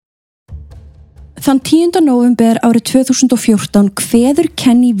Þann 10. nóvember árið 2014 kveður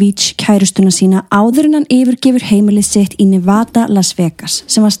Kenny Veach kærustuna sína áður en hann yfirgefur heimilið sitt í Nevada, Las Vegas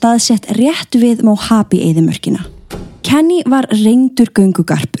sem var staðsett rétt við Mojave-eyðimörkina. Kenny var reyndur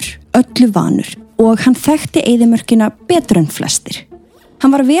göngugarpur, öllu vanur og hann þekkti eyðimörkina betur en flestir.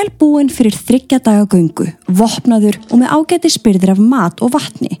 Hann var vel búinn fyrir 3 daga göngu, vopnaður og með ágætis birgðir af mat og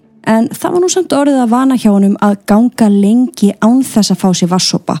vatni. En það var nú samt orðið að vana hjá honum að ganga lengi án þess að fá sér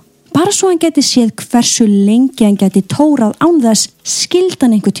vatnssopa. Bara svo hann geti séð hversu lengi hann geti tórað án þess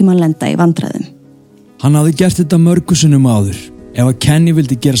skildan einhver tíma lenda í vandræðum. Hann hafði gert þetta mörgu sinnum áður. Ef að Kenny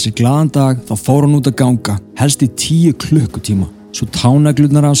vildi gera sér glaðan dag þá fór hann út að ganga, helst í 10 klukkutíma. Svo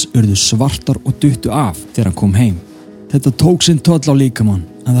tánaglurnar hans urðu svartar og duttu af þegar hann kom heim. Þetta tók sinn toll á líkamann,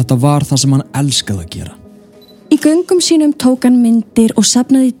 en þetta var það sem hann elskaði að gera. Í göngum sínum tók hann myndir og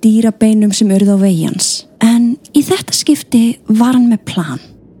safnaði dýrabeinum sem urðu á vegi hans. En í þetta skipti var hann með plan.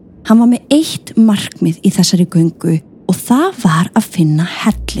 Hann var með eitt markmið í þessari göngu og það var að finna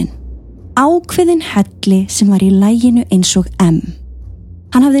hellinn. Ákveðin helli sem var í laginu eins og M.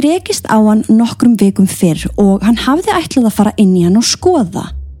 Hann hafði rekist á hann nokkrum vikum fyrr og hann hafði ætlað að fara inn í hann og skoða.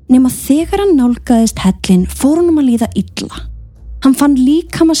 Nema þegar hann nálgaðist hellinn fór honum að líða illa. Hann fann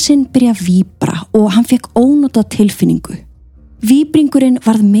líkama sinn byrja að víbra og hann fekk ónota tilfinningu. Víbringurinn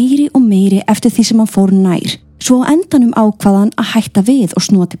varð meiri og meiri eftir því sem hann fór nær. Svo á endanum ákvaðan að hætta við og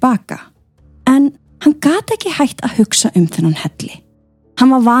snúa tilbaka. En hann gat ekki hætt að hugsa þennan helli. Hann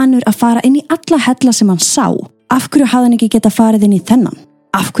var vanur að fara inn í alla hella sem hann sá. Af hverju hafði hann ekki getað farið inn í þennan?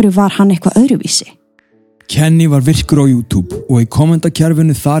 Af hverju var hann eitthvað öðruvísi? Kenny var virkur á YouTube og í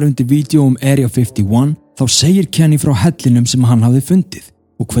kommentakerfinu þar undir vídeo Area 51 þá segir Kenny frá hellinum sem hann hafði fundið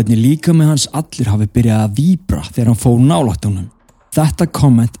og hvernig líkami hans allir hafi byrjað að víbra þegar hann fór nálægt honum. Þetta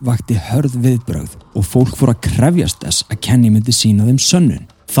komment vakti hörð viðbrögð og fólk fór að krefjast þess að Kenny myndi sýna þeim sönnun.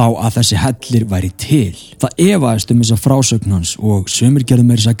 Þá að þessi hellir væri til. Það efaðist þessa frásögn hans og sumir gerðu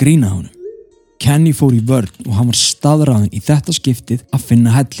meira að grína honum. Kenny fór í vörn og hann var staðráðinn í þetta skiptið að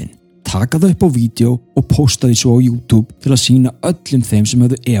finna hellinn, taka það upp á vídeo og posta því svo á YouTube til að sýna öllum þeim sem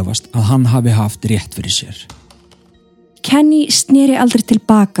höfðu efast að hann hafi haft rétt fyrir sér. Kenny sneri aldrei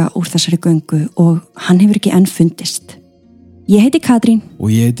tilbaka úr þessari göngu og hann hefur ekki enn fundist. Ég heiti Katrín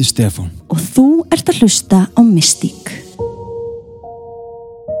og ég heiti Stefán og þú ert að hlusta á Mystík.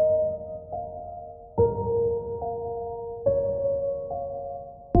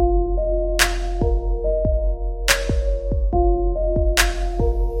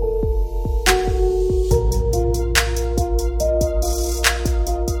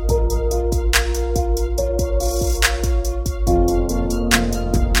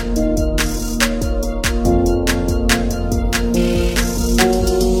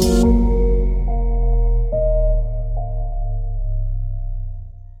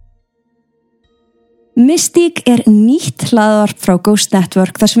 Mystík er nýtt hlaðvarp frá Ghost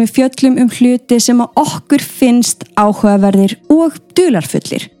Network þar sem við fjöllum hluti sem að okkur finnst áhugaverðir og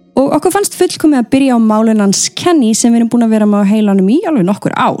dularfullir. Og okkur fannst fullkomið að byrja á málinu hans Kenny sem við erum búin að vera með á heilanum í alveg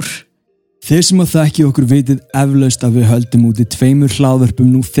nokkur ár. Þeir sem að þekki okkur vitið eflaust að við höldum úti 2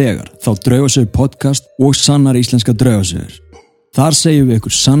 hlaðvörpum nú þegar, þá Draugasögur podcast og Sannar íslenska draugasögur. Þar segjum við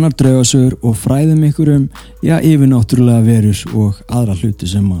ykkur sannar draugasögur og fræðum ykkur yfirnáttúrulega verur og aðra hluti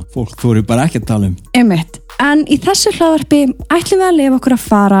sem að fólk þorir bara ekki að tala um. Einmitt. En í þessu hlaðvarpi ætlum við að leyfa okkur að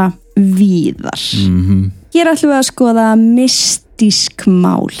fara víðar. Hér ætlum við að skoða mystísk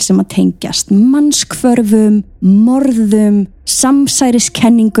mál sem að tengjast mannshvörfum, morðum,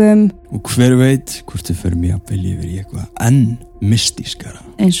 samsæriskenningum. Og hver veit hvort við förum jafnvel yfir í eitthvað enn mystískara.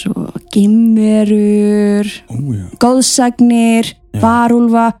 Eins og geimverur, goðsagnir,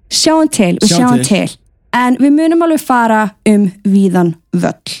 varúlfa, sjáum til. En við munum alveg fara víðan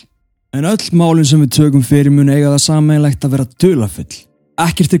völl. En öll málin sem við tökum fyrir mun eiga það sameiginlegt að vera dularfull.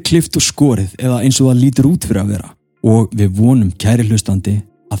 Ekkert er klippt og skorið eða eins og það lítur út fyrir að vera. Og við vonum, kæri hlustandi,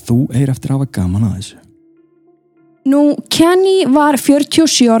 að þú eigir eftir að hafa gaman að þessu. Nú, Kenny var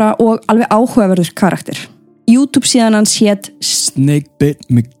 47 ára og alveg áhugaverður karakter. YouTube síðan hans hét Snakebit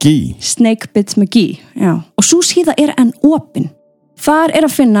McGee, já. Og sú síða er enn opin. Þar er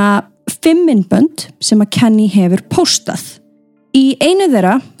að finna 5 myndbönd sem að Kenny hefur postað. Í einu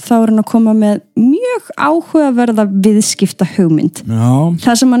þeirra þá er hann að koma með mjög áhugaverða viðskipta hugmynd. Já.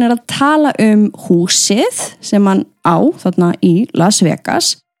 Það sem hann er að tala húsið sem hann á þarna í Las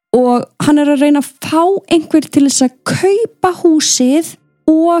Vegas og hann er að reyna að fá einhver til þess að kaupa húsið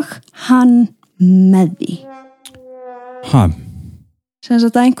og hann með því. Sem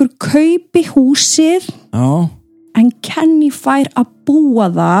sagt að einhver kaupi húsið. Já. En Kenny fær að búa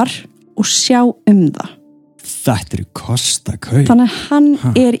þar og sjá það. Þetta er kosta kaup. Þannig að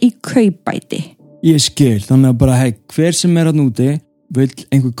hann er í kaupbæti. Ég skil, þannig að bara hver sem er að úti vill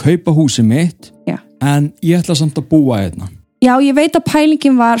einhver kaupa húsið mitt en ég ætla samt að búa hérna. Já, ég veit að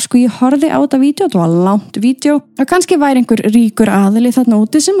pælingin var, ég horfði á þetta vídeo, þetta var langt vídeo, og kannski væri einhver ríkur aðili þarna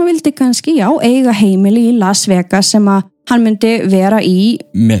úti sem að vildi kannski, eiga heimili í Las Vegas sem að hann myndi vera í...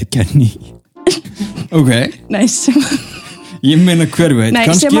 Með Kenny. Ok. Nei, Ég meina hver veit,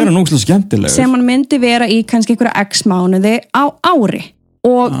 kannski er hann óslega skemmtilegur. Sem hann myndi vera í kannski einhverja x mánuði á ári.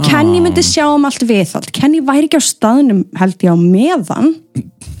 Og Kenny myndi sjá allt viðhald. Kenny væri ekki á staðnum, held ég á meðan...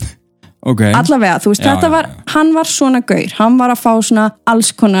 Okay. Allavega, þú veist, hann var svona gaur, hann var að fá svona alls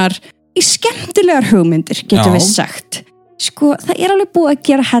konar í skemmtilegar hugmyndir, getur við sagt. Það er alveg búið að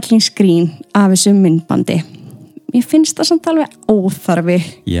gera hellingsgrín af þessu myndbandi. Ég finnst það samt alveg óþarfi.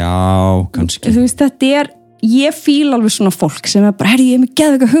 Já, kannski. Þú veist, ég fíl alveg svona fólk sem er bara, ég er með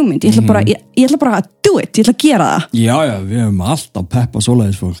geðveika hugmynd, ég ætla bara að do it, ég ætla að gera það. Já, við höfum alltaf peppa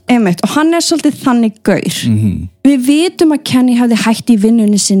svoleiðis fólk. Einmitt, og hann er svolítið þannig gaur. Við vitum að Kenny hafði hætt í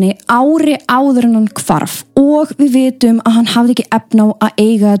vinnunni sinni ári áður en hann hvarf og við vitum að hann hafði ekki efna á að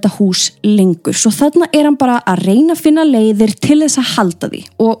eiga þetta hús lengur. Svo þarna er hann bara að reyna að finna leiðir til þess að halda því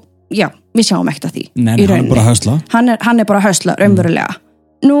og já, við sjáum ekkert að því. Nei, hann er bara að hösla. Hann er bara að hösla, raunverulega.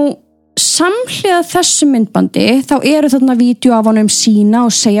 Nú, samhliða þessu myndbandi þá eru þarna vídeo af honum sína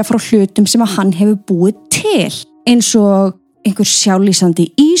og segja frá hlutum sem að hann hefur búið til. Eins og einhver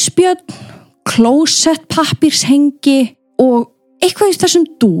sjálflýsandi ísbjörn, klósettpappírshengi og eitthvað í þessum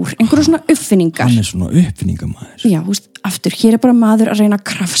dúr, einhverju svona uppfinningar. Hann er svona uppfinningamaður. Já, aftur, hér er bara maður að reyna að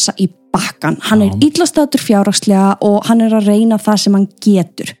krafsa í bakkan. Hann er illa staður fjárhagslega og hann er að reyna það sem hann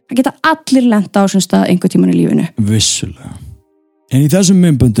getur. Það geta allir lent á þessum stað einhver tímann í lífinu. Vissulega. En í þessum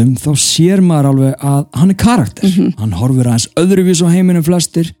myndböndum þá sér maður alveg að hann er karakter. Hann horfir aðeins öðruvís á heiminum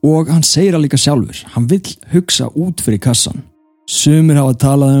flestir og hann segir það líka sjálfur. Hann vill hugsa út fyrir kassan. Sumir hafa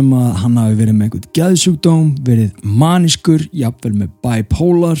talað að hann hafi verið með einhvern geðsjúkdóm, verið manískur, jafnvel með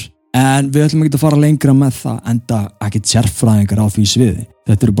bipolar, en við ætlum ekki að fara lengra með það, enda ekkert sérfræðingar á því sviði.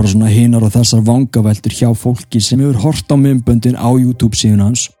 Þetta eru bara svona hinar og þessar vangaveltur hjá fólki sem hefur hort á myndböndin á YouTube síðan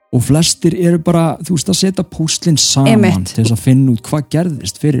hans og flestir eru bara, að setja púslinn saman til þess að finna út hvað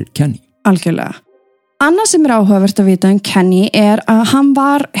gerðist fyrir Kenny. Algjörlega. Annað sem er áhugavert að vita Kenny er að hann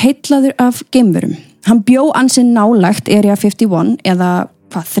var heillaður af geimverum. Hann bjó ansi nálægt Area 51 eða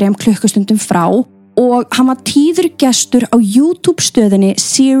 3 klukkustundum frá og hann var tíður gestur á YouTube stöðinni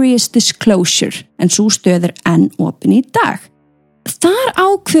Serious Disclosure en sú stöð er enn opin í dag. Þar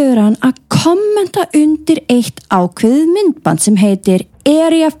ákveður hann að kommenta undir eitt ákveðið myndband sem heitir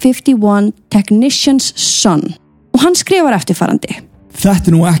Area 51 Technician's Son og hann skrifar eftirfarandi.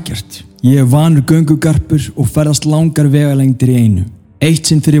 Þetta nú ekkert. Ég vanur göngugarpur og ferðast langar vegalengdir í einu. Eitt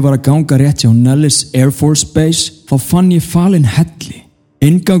sinn þegar ég var að ganga rétt hjá Nellis Air Force Base þá fann ég falin helli.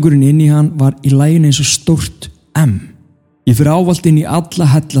 Inngangurinn inn í hann var í laginu eins og stórt M. Ég fyrir ávallt inn í alla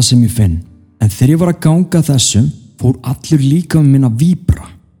hella sem ég finn en þegar ég var að ganga þessum fór allur líkaminn minn að víbra.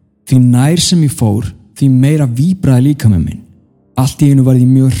 Því nær sem ég fór, því meira víbraði líkaminn minn. Allt í einu var ég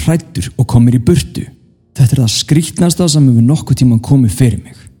mjög hræddur og kom mér í burtu. Þetta er það skrítnasta sem hefur nokkuð tímann komið fyrir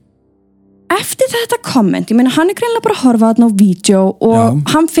mig. Eftir þetta komment, hann er greinilega bara að horfa þarna á vídeo og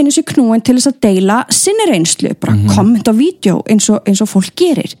hann finnur sér knúin til þess að deila sinni reynslu, bara komment á vídeo eins og fólk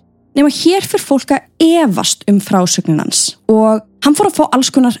gerir. Nema hér fyrir fólk að efast frásögnin hans og hann fór að fá alls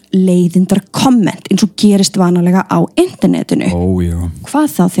konar leiðindar komment eins og gerist vanalega á internetinu. Hvað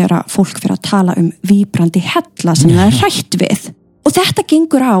þá þegar fólk fyrir að tala víbrandi hella sem það er hrætt við. Og þetta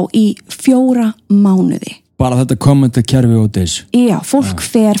gengur á í 4 mánuði. Bara þetta kommentakerfi og þessu. Já, fólk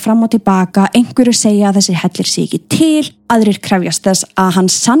fer fram og tilbaka, einhverju segja að þessi hellir sé ekki til, aðrir krefjast þess að hann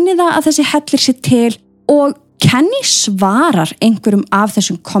sanni það að þessi hellir sé til og Kenny svarar einhverjum af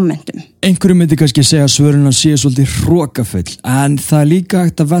þessum kommentum. Einhverjum myndi kannski segja að svöruna sé svolítið hrokafull, en það er líka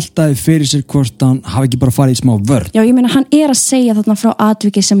hægt að velta þið fyrir sér hvort hann hafi ekki bara farið í smá vörn. Já, ég meina hann er að segja þarna frá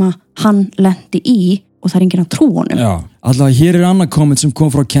atviki sem að hann lendi í og það er enginn að trú honum. Já, allavega hér er annað komment sem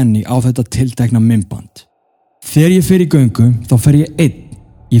kom frá Kenny á þetta tiltekna myndband. Þegar ég fer í göngu, þá fer ég einn.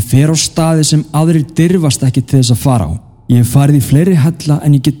 Ég fer á staði sem aðrir dirfast ekki til þess að fara á. Ég hef farið í fleiri hella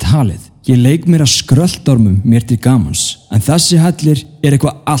en ég get talið. Ég leik mér að skröltormum mér til gamans. En þessi hellir er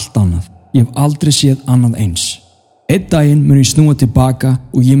eitthvað allt annað. Ég hef aldrei séð annað eins. Einn daginn mun ég snúa tilbaka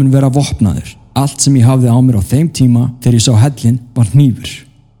og ég mun vera vopnaður. Allt sem ég hafði á mér á þeim tíma þegar ég sá hellin var hnífur.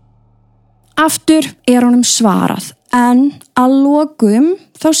 Aftur er honum svarað. En að lokum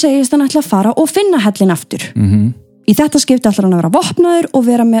þá segist hann ætla að fara og finna hellin aftur. Í þetta skipti ætlar hann að vera vopnaður og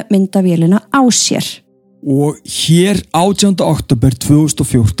vera með myndavélina á sér. Og hér 18. október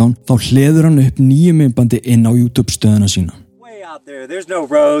 2014 þá hleður hann upp nýju myndbandi inn á YouTube stöðuna sína. way out there. There's no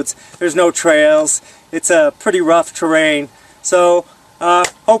roads. There's no trails. It's a pretty rough terrain. So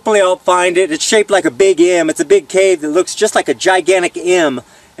hopefully I'll find it. It's shaped like a big M. It's a big cave that looks just like a gigantic M.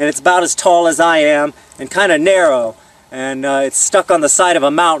 And it's about as tall as I am and kind of narrow. And it's stuck on the side of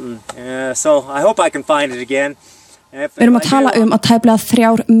a mountain. So I hope I can find it again. Við erum að tala að tæplega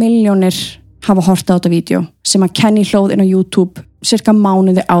 3 milljónir hafa hort á þetta vídeo sem að Kenny hlóð inn á YouTube cirka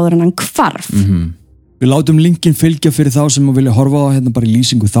mánuði áður en hann hvarf. Við látum linkin fylgja fyrir þá sem vilja horfa á það hérna bara í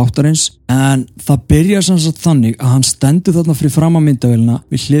lýsingu þáttarins, en það byrjar sem sagt þannig að hann stendur þarna fyrir fram á myndavélina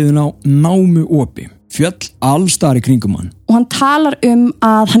við hliðina á námuopi, fjöll alls staðar í kringum hann. Og hann talar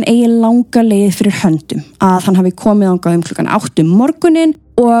að hann eigi langa leið fyrir höndum, að hann hafi komið þangað klukkan 8 morguninn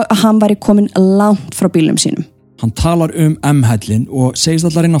og að hann væri komin langt frá bílnum sínum. Hann talar M-hellin og segist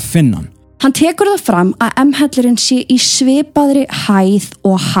allar inn að finna hann. Hann tekur það fram að M-hellirinn sé í svipaðri hæð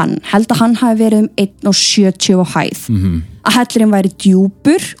og hann, held að hann hafi verið 1,70 á hæð. Að hellirinn væri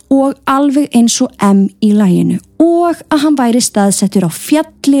djúpur og alveg eins og M í laginu og að hann væri staðsettur á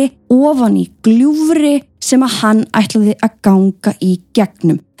fjalli ofan í gljúfri sem að hann ætlaði að ganga í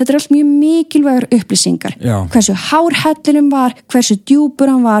gegnum. Þetta allt mjög mikilvægar upplýsingar. Já. Hversu hár hellirinn var, hversu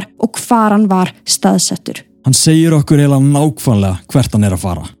djúpur hann var og hvar hann var staðsettur. Hann segir okkur eiginlega nákvæmlega hvert hann að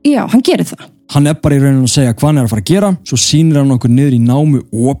fara. Já, hann gerir það. Hann bara í rauninu að segja hvað hann að fara að gera, svo sýnir hann okkur niður í námu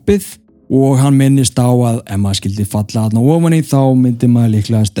opið og hann minnist á að ef maður skildi falla þarna ofan í þá myndi maður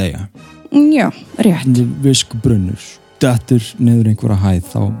líklega að stegja. Já, rétt. Visk brunnur, dettur niður einhverja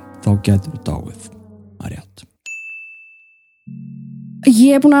hæð, þá getur þú dáið. Það er rétt.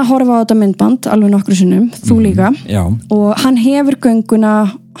 Ég búin að horfa á þetta myndband alveg nokkru sinnum, þú líka. Já. Og hann hefur gönguna,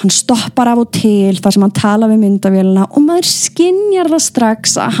 hann stoppar af og til þar sem hann tala við myndavélina og maður skynjar það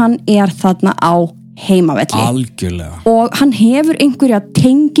strax að hann þarna á heimavelli. Algjörlega. Og hann hefur einhverja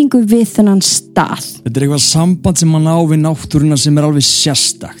tengingu við þennan stað. Þetta eitthvað samband sem hann á við náttúruna sem alveg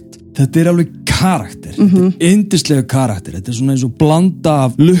sérstakt. Þetta alveg karakter. Þetta yndislega karakter. Þetta svona eins og blanda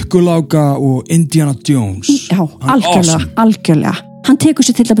af Lukkuláka og Indiana Jones. Já, algjörlega, algjörlega. Hann tekur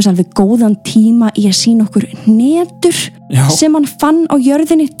sér til dæmis alveg góðan tíma í að sýna okkur netur sem hann fann á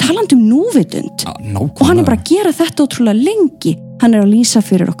jörðinni talandi núvitund. Nákvæmlega. Og hann bara að gera þetta ótrúlega lengi. Hann að lýsa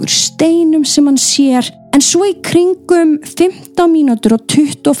fyrir okkur steinum sem hann sér, en svo í kringum 15 mínútur og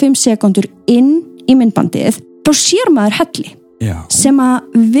 25 sekundur inn í myndbandið, þá sér maður helli. Já. Sem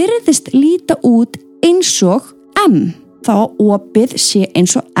að virðist líta út eins og M. Þá opið sé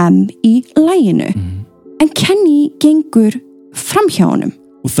eins og M í laginu. En Kenny gengur framhjá honum.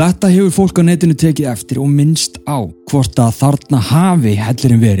 Og þetta hefur fólk á netinu tekið eftir og minnst á hvort að þarna hafi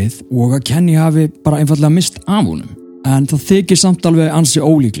hellirinn verið og að Kenny hafi bara einfallega mist af honum. En það þykir samt alveg ansi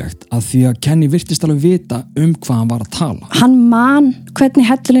ólíklegt að því að Kenny virtist alveg vita hvað hann var að tala. Hann man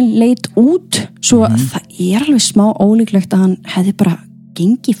hvernig hellirinn leit út, svo það alveg smá ólíklegt að hann hefði bara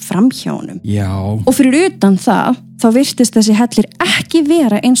gengið framhjá honum. Já. Og fyrir utan það, þá virtist þessi hellir ekki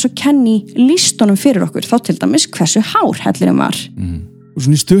vera eins og Kenny lýst honum fyrir okkur, þá til dæmis hversu hár hellirinn var. Og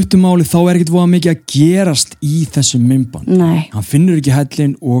svona í stuttumáli þá ekkert voða mikið að gerast í þessum myndband. Nei. Hann finnur ekki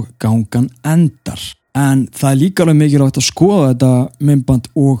hellinn og gangan endar. En það líka alveg mikilvægt að skoða þetta myndband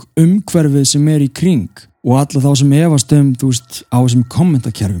og umhverfið sem í kring og alla þá sem efast þú veist, á þessum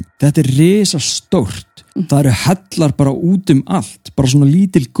kommentakerfum. Þetta risastórt. Það hellar bara út allt, bara svona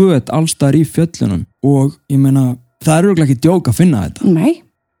lítil göt allstaðar í fjöllunum og ég meina, það örugglega ekki djók að finna þetta. Nei.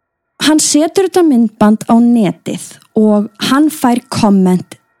 Hann setur þetta myndband á netið og hann fær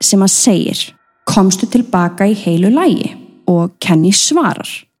komment sem að segir: komstu tilbaka í heilu lagi? Og Kenny svarar: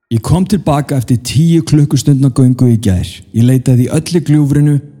 Ég kom tilbaka eftir 10 klukkustundna göngu í gær. Ég leitaði í öllu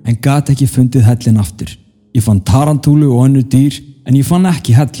gljúfrinu en gat ekki fundið hellinn aftur. Ég fann tarantúlu og önnur dýr en ég fann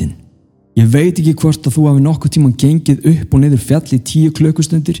ekki hellinn. Ég veit ekki hvort að þú hafi nokkuð tímann gengið upp og niður fjall í 10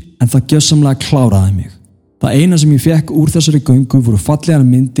 klukkustundir en það gjörsamlega kláraði mig. Það eina sem ég fekk úr þessari göngu voru fallegar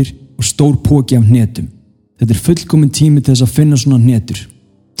myndir og stór poki af hnetum. Þetta fullkominn tími til þess að finna svona hnetur.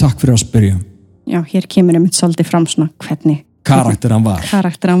 Takk fyrir að spyrja. Já, hér kemur svolítið fram svona hvernig karakter hann var.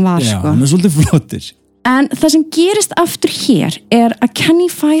 Já, sko. Hann svolítið flottir. En það sem gerist aftur hér að Kenny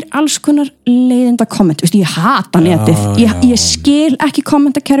fær alls konar leiðinda komment. Ég hata netið. Ég skil ekki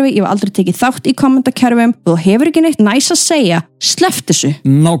kommentakerfi, ég hef aldrei tekið þátt í kommentakerfum og þú hefur ekki neitt næs að segja. Slepp þessu.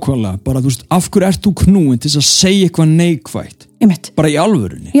 Nákvæmlega, bara þú veist, af hverju ert þú knúin til að segja eitthvað neikvætt? Einmitt. Bara í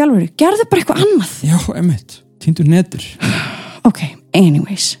alvörunni. Í alvöru, gerðu bara eitthvað annað. Já, einmitt, týndur netur. Ok,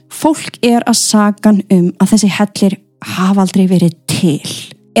 anyways. Fólk að saka hann að þessi hellir hafa aldrei verið til.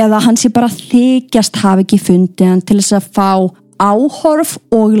 Eða hann sé bara þykjast hafi ekki fundið hann til þess að fá áhorf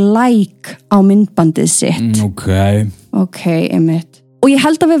og like á myndbandið sitt. Ok, einmitt. Og ég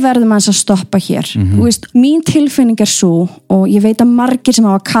held að við verðum að stoppa hér. Þú veist, mín tilfinning svo, og ég veit að margir sem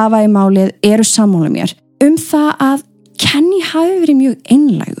hafa kafað í málið eru sammála mér, það að Kenny hafi verið mjög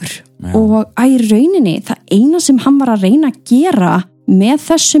einlægur. Og að í rauninni, það eina sem hann var að reyna að gera með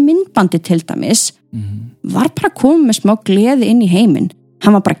þessu myndbandi til dæmis, var bara að koma með smá gleði inn í heiminn.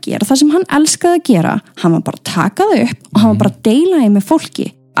 Hann var bara að gera það sem hann elskaði að gera, hann var bara að taka það upp og hann var bara að deila því með fólki.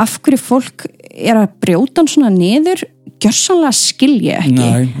 Af hverju fólk að brjóta hann svona niður, gjörsamlega skilja ekki.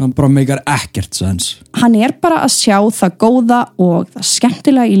 Nei, hann bara meikar ekkert sens. Hann bara að sjá það góða og það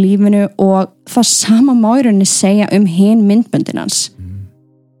skemmtilega í lífinu og það sama má í rauninni segja hin myndböndin hans.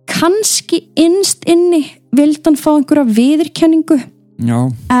 Kannski innst inni vildi hann fá einhverja viðurkenningu. Já.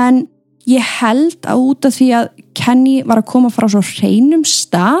 En ég held að út af því að Kenny var að koma frá svo hreinum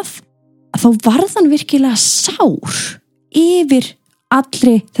stað að þá varð hann virkilega sár yfir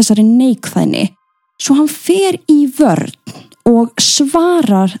allri þessari neikvæðni. Svo hann fer í vörn og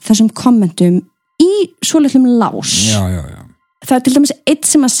svarar þessum kommentum í svolitlum lás. Já. Það til dæmis eitt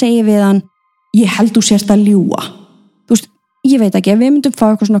sem að segja við hann, ég held þú sért að ljúga. Þú veist, ég veit ekki, ef við myndum fá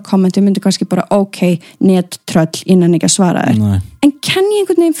eitthvað svona komment, við myndum kannski bara, nettröll innan ekki að svara þér. Nei. En Kenny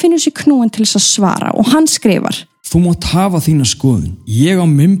einhvern veginn finnur sér knúin til þess að svara og hann skrifar. Þú mátt hafa þína skoðun. Ég á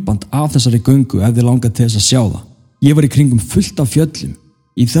myndband af þessari göngu ef þið langar til þess að sjá það. Ég var í kringum fullt af fjöllum.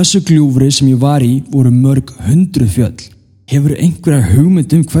 Í þessu gljúfri sem ég var í voru mörg 100 fjöll. Hefur einhverja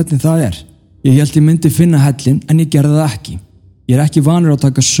hugmynd hvernig það er? Ég held ég myndi finna hellinn en ég gerði það ekki. Ég ekki vanur að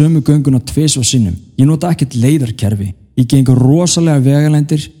taka sömu gönguna 2 sinnum. Ég nota ekkert leiðarkerfi. Ég geng rosalega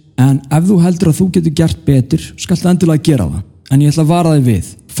vegalengdir en ef þú heldur að þú getur gert betur, skaltu endilega gera það. En ég ætla að vara þig við.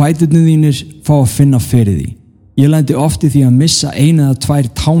 Fæturnir þínir fá að finna fyrir því. Ég lendi oft í því að missa 1 eða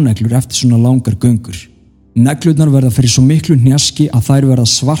 2 táneglur eftir svona langar göngur. Neglurnar verða fyrir svo miklu hnjaski að þær verða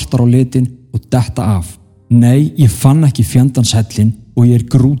svartar á litin og detta af. Nei, ég fann ekki fjandans hellinn og ég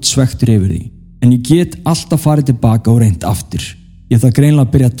grútsvektur yfir því. En ég get alltaf farið tilbaka og reynt aftur. Ég þarf greinilega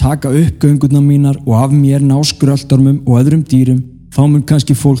að byrja að taka upp göngurnar mínar og af mér ná skröldarmum og öðrum dýrum, þá mun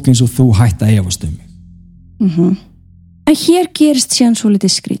kannski fólk eins og þú hætta að efast mig. En hér gerist síðan svo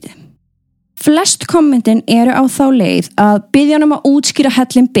litið skrítið. Flest kommentin á þá leið að biðja hann að útskýra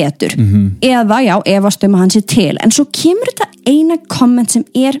hellinn betur eða efast að hann sé til. En svo kemur þetta eina komment sem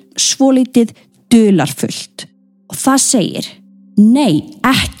svolítið dularfullt og það segir: nei,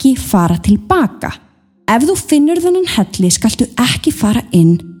 ekki fara tilbaka. Ef þú finnur þennan helli skaltu ekki fara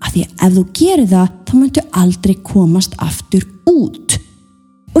inn af því að ef þú gerir það þá myndu aldrei komast aftur út.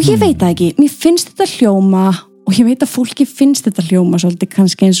 Og ég veit ekki, mér finnst þetta hljóma og ég veit að fólki finnst þetta hljóma svolítið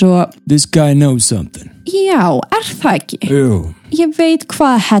kannski eins og This guy knows something. Já, það ekki? Jú. Ég veit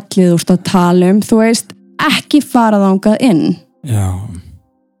hvað hellið þú ert að tala þú veist, ekki fara þangað inn. Já.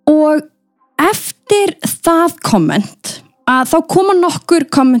 Og eftir það komment að þá koma nokkur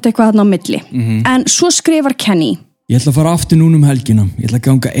komment eitthvað þarna á milli. En svo skrifar Kenny: Ég ætla að fara aftur núna helgina. Ég ætla að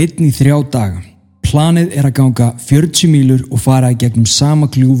ganga 1 í 3 daga. Planið að ganga 40 mílur og fara í gegnum sama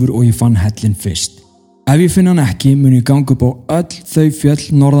gljúfur og ég fann hellinn fyrst. Ef ég finna hann ekki, mun ég ganga upp á öll þau fjöll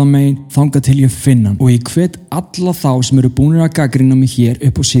norðanmegin þangað til ég finna hann og ég hvet alla þá sem eru búnir að gagnrýna mig hér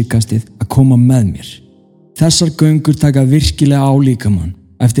upp á síðkastið að koma með mér. Þessar göngur taka virkilega á líkamann.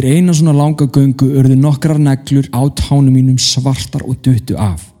 Eftir eina svona langa göngu urðu nokkrar neglur á tánum mínum svartar og duttu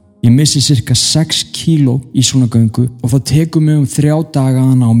af. Ég missi cirka 6 kíló í svona göngu og það tekur mig 3 daga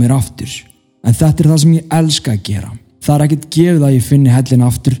að ná mér aftur. En þetta það sem ég elska að gera. Það ekkert gefið að ég finni hellin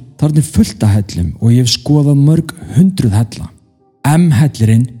aftur, þarna fullt af hellum og ég hef skoðað mörg 100 hella.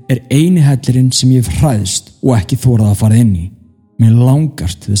 M-hellirinn eini hellirinn sem ég hef hræðst og ekki þorað að fara inn í. Mér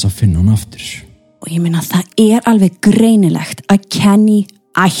langast þess að finna hann aftur. Og ég meina það alveg greinilegt að Kenny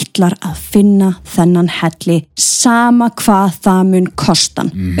ætlar að finna þennan helli sama hvað það mun kostan.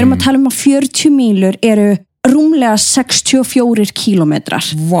 Við erum að tala að 40 mílur eru rúmlega 64 kílómetrar.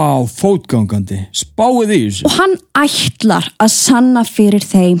 Vá, fótgangandi. Spáið í þessu. Og hann ætlar að sanna fyrir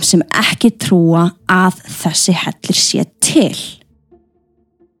þeim sem ekki trúa að þessi hellir sé til.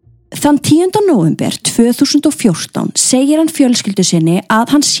 Þann 10. nóvember 2014 segir hann fjölskyldu sinni að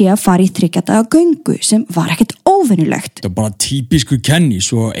hann sé að fara í 3 daga göngu sem var ekkert óvenjulegt. Það var bara típiskur Kenny,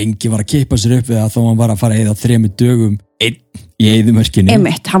 svo engi var að kippa sér upp við að þá hann var að fara að eyða 3 dögum einn í eyðimörkinni.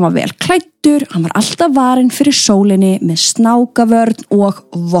 Einmitt, hann var vel klæddur, hann var alltaf varinn fyrir sólinni með snákavörn og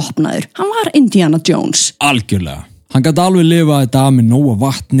vopnaður. Hann var Indiana Jones. Algjörlega. Hann gat alveg lifað þetta með nóga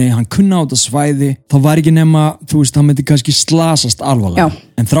vatni, hann kunni á þetta svæði, það var ekki nema, þú veist, hann myndi kannski slasast alvarlega. Já.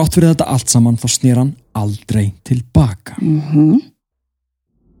 En þrátt fyrir þetta allt saman, þá snýr hann aldrei tilbaka.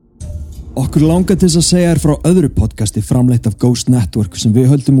 Okkur langar til þess að segja frá öðru podcasti framleitt af Ghost Network sem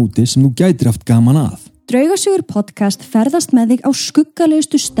við höldum úti sem þú gætir haft gaman að. Draugasögur podcast ferðast með þig á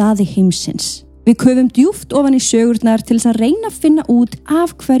skuggalegustu staði heimsins. Við köfum djúpt ofan í sögurnar til þess að reyna að finna út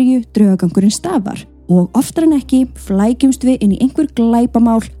af hverju draugagangurinn stafar. Og oftar en ekki flækjumst við inn í einhver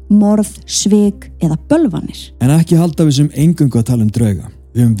glæpamál, morð, svik eða bölvanir. En ekki halda við sem eingöngu að tala drauga.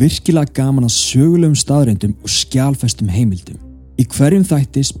 Við höfum virkilega gaman að sögulegum staðreyndum og skjalfestum heimildum. Í hverjum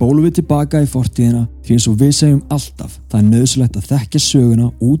þætti spólum við tilbaka í fortíðina því eins og við segjum alltaf, það er nauðsynlegt að þekkja söguna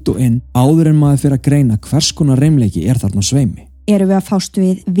út og inn áður en maður fyrir að greina hvers konar reimleiki þarna á sveimi. Erum við að fást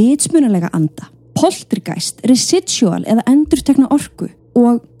við vitsmunalega anda, poltergeist, residual eða endurtekna orku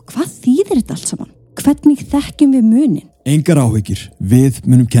og hvað þýðir þetta allt saman? Hvernig þekkjum við munin? Engar áhyggjur, við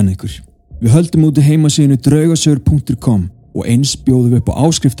munum kenna ykkur. Við höldum úti heimasíðunni draugasögur.com og eins bjóðum við upp á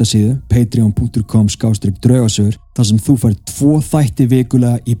áskriftasíðu patreon.com/draugasögur þar sem þú fær 2 þætti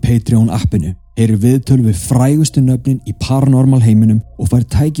vikulega í Patreon appinu. Heyrir viðtöl við frægustu nöfnin í paranormal heiminum og fær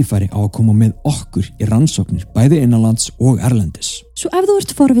tækifæri á að koma með okkur í rannsóknir bæði innanlands og erlendis. Svo ef þú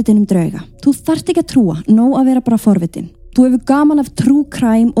ert forvitin drauga, þú þarft ekki að trúa, nóg að vera bara forvitin. Þú hefur gaman af true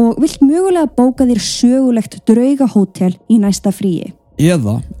crime og vilt mögulega bóka þér sögulegt draugahótel í næsta fríi.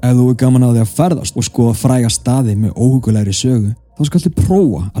 Eða, ef þú er gaman að því að ferðast og skoða fræga staði með óhugulegri sögu, þá skaltu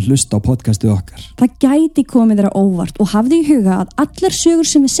prófa að hlusta á podcastið okkar. Það gæti komið þér á óvart og hafðu í huga að allar sögur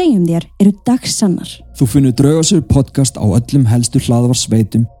sem við segjum þér eru dagsannar. Þú finnur Draugasögur podcast á öllum helstu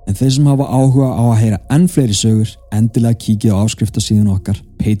hlaðvarpsveitum en þeir sem hafa áhuga á að heyra enn fleiri sögur, endilega kíkið á áskriftasíðun okkar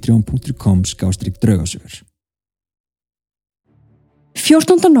patreon.com/draugasögur.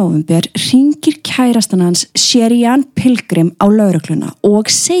 14. nóvember hringir kærastan hans Sherian Pilgrim á lögregluna og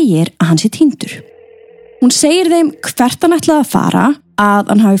segir að hann sé týndur. Hún segir þeim hvert hann ætlaði að fara,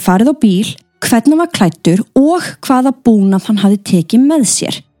 að hann hafi farið á bíl, hvernig hann var klæddur og hvaða búnað hann hafi tekið með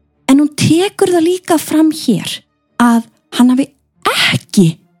sér. En hún tekur það líka fram hér að hann hafi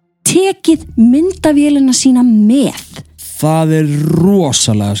ekki tekið myndavélina sína með. Það er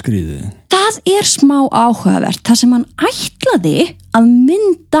rosalega skrýðið. Það er smá áhugavert þar sem hann ætlaði að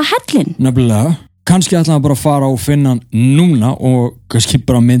mynda hellinn. Nefnilega, kannski ætlaði hann bara að fara og finna hann núna og kannski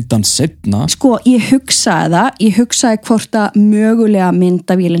bara mynda hann seinna. Sko, ég hugsaði hvort að mögulega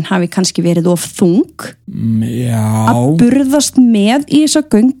myndavélinn hafi kannski verið of þung. Já. Að burðast með í þessa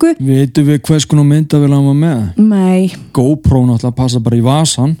göngu. Vitum við hvers konar myndavél hann var með? Nei. GoPro náttúrulega passa bara í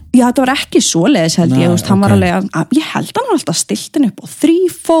vasan. Já, þetta var ekki svoleiðis held ég. Hann var alveg, ég held hann var alltaf stillt hann upp á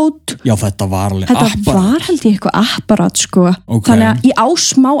 3 fót. Já, þetta var alveg apparat. Þetta var held ég eitthvað apparat, sko. Okay. Þannig að ég á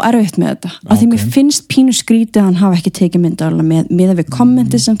smá erfitt með þetta. Af því mér finnst pínu skrítið að hann hafi ekki tekið myndavél með við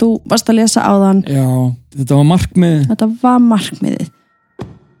kommenti sem þú varst að lesa áðan. Já, þetta var markmiðið. Þetta var markmiðið.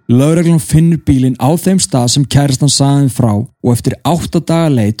 Lögreglan finnur bílinn á þeim stað sem kærastan sagði frá og eftir 8 daga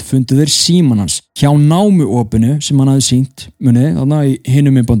leit fundu þeir síman hans hjá námuopinu sem hann hafði sýnt, munið, þarna í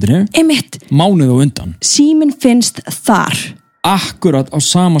hinum myndbandinu. Einmitt. Mánuð á undan. Síminn finnst þar. Akkurat á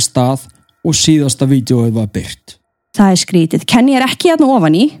sama stað og síðasta vídeóið var birt. Það er skrítið. Kenny er ekki hérna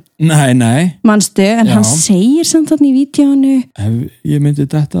ofan í. Nei. Manstu, en hann segir samt þarna í vídeónu. Ég myndi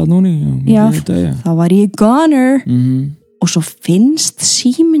þetta núni. Já, þá var ég goner. Og svo finnst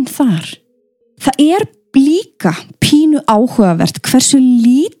síminn þar. Það er líka pínu áhugavert hversu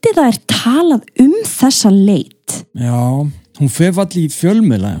lítið það er talað þessa leit. Já, hún fer falli í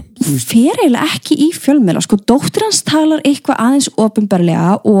fjölmiðla. Hún fer eiginlega ekki í fjölmiðla. Sko, dóttir hans talar eitthvað aðeins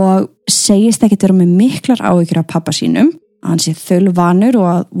opinberlega og segist ekki vera með miklar áhyggjur af pappa sínum. Hann sé þaulvanur og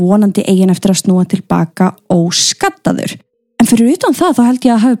að vonandi eigin eftir að snúa tilbaka óskaddaður. En fyrir utan það þá held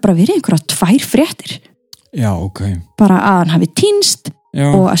ég að hafi bara verið einhverja 2 fréttir. Já, ok. Bara að hann hafi týnst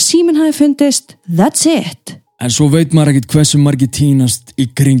og að síminn hafi fundist. That's it. En svo veit maður ekkert hversu margir týnast í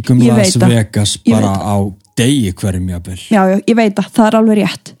kringum Las Vegas bara á degi hverjum jafnvel. Já, ég veit það er alveg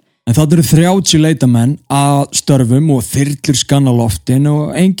rétt. En það eru 30 leitamenn að störfum og þyrlur skanna loftin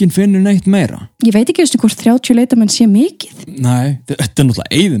og enginn finnur neitt meira. Ég veit ekki hvort 30 leitamenn sé mikið. Nei, þetta er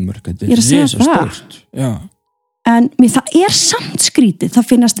náttúrulega eyðimörk. Ég er að segja það. Já. En það er samt skrítið. Það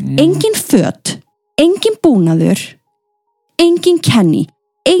finnast engin föt, engin búnaður, engin Kenny,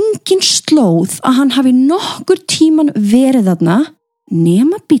 engin slóð að hann hafi nokkur tíman verið þarna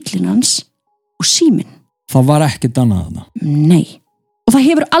nema bíllinn hans og síminn. Það var ekkert annað þarna? Nei. Og það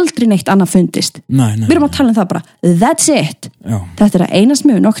hefur aldrei neitt annað fundist. Nei. Við erum að tala það bara. That's it. Já. Þetta er að eina sem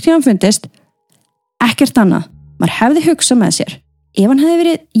hefur nokkur tíman fundist. Ekkert annað. Maður hefði hugsað með sér. Ef hann hefði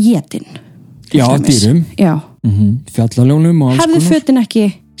verið étinn. Já, dýrum. Já. Fjallaljónum og alls konar. Hefði fötin ekki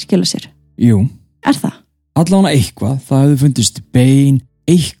skilað sér? Jú. Er það? Allavega eitthvað. Það hefði fundist bein,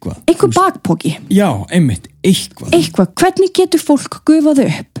 eitthvað. Einhver bakpoki? Já, einmitt. Eitthvað. Hvernig getur fólk gufað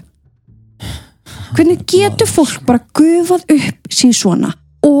upp? Hvernig getur fólk bara gufað upp síðan svona?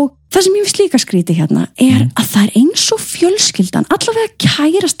 Og Það sem ég finnst líka skrítið hérna að það eins og fjölskyldan, allavega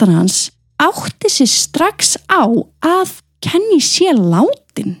kærastan hans, átti sig strax á að Kenny sé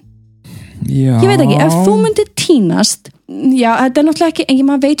látin. Já. Ég veit ekki, ef þú myndir týnast, já, þetta náttúrulega ekki,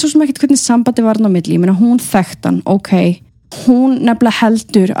 maður veit svo sem ekkert hvernig sambandi var hann á milli, ég meina hún þekkt hann, ok, hún nefnilega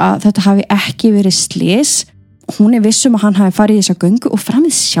heldur að þetta hafi ekki verið slys, hún vissum að hann hafi farið í þessa göngu og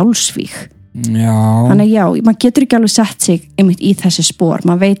framið sjálfsvíg. Já. Þannig já, maður getur ekki alveg sett sig einmitt í þessi spór,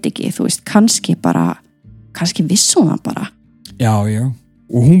 maður veit ekki, þú veist, kannski vissum það bara. Já,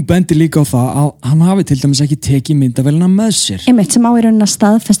 og hún bendir líka á það að hann hafi til dæmis ekki tekið myndavélina með sér. Einmitt sem á í rauninni að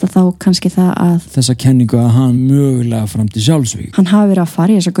staðfesta þá kannski það að þessa kenningu að hann mögulega framdi sjálfsvíg. Hann hafi verið að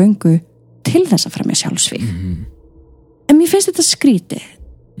fara í þessa göngu til þess að fremja sjálfsvíg. En mér finnst þetta skrítið.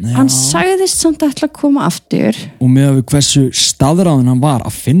 Já. Hann sagðist samt að ætla að koma aftur. Og með að við hversu staðráðin hann var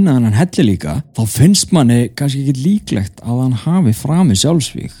að finna hann helli líka, þá finnst manni kannski ekki líklegt að hann hafi framið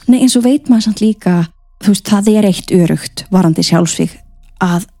sjálfsvíg. Nei, eins og veit maður samt líka, þú veist, það eitt örugt varandi sjálfsvíg,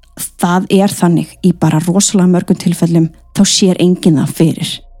 að það þannig í bara rosalega mörgum tilfellum, þá sér enginn það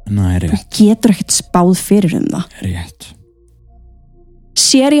fyrir. Nei, rétt. Þú getur ekkert spáð fyrir það. Rétt.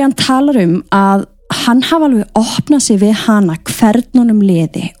 Serían talar að hann hafa alveg opnað sig við hana hvern honum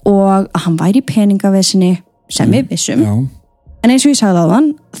liði og að hann væri í peningavesinni sem við vissum. Já. En eins og ég sagði áðan,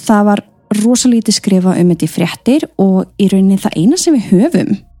 það var rosalítið skrifa þetta í fréttir og í rauninni það eina sem við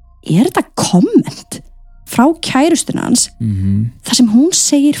höfum þetta komment frá kærustuna hans, þar sem hún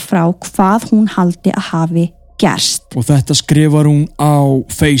segir frá hvað hún haldi að hafi gerst. Og þetta skrifar hún á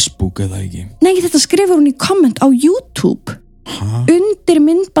Facebook eða ekki? Nei, þetta skrifar hún í komment á YouTube. Undir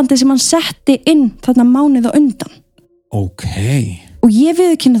myndbandi sem hann setti inn þarna mánuð á undan. Ok. Og ég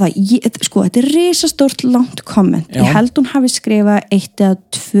viðurkenni það, þetta risastórt langt komment. Já. Ég held hún hafi skrifað 1 eða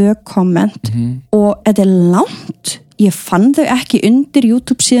 2 komment og þetta langt. Ég fann þau ekki undir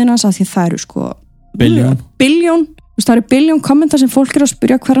YouTube síðan hans af því það eru Billjón. Það eru billjón kommentar sem fólk að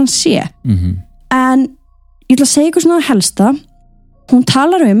spyrja hver hann sé. En ég ætla að segja ykkur svona helsta. Hún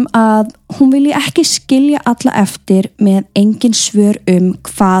talar að hún vilji ekki skilja alla eftir með engin svör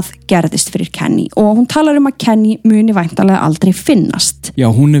hvað gerðist fyrir Kenny og hún talar að Kenny muni væntanlega aldrei finnast. Já,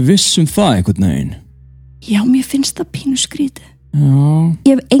 hún viss það einhvern veginn. Já, mér finnst það pínu skrítið. Já.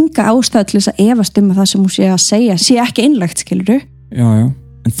 Ég hef enga ástæðu til þess að efast að það sem hún sé að segja sé ekki einlægt, skilurðu? Já.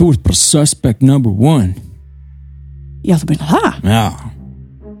 En þú ert bara suspect number 1. Já, þú meina það? Já.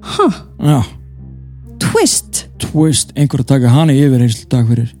 Já. Twist, einhver að taka hana yfir einslu dag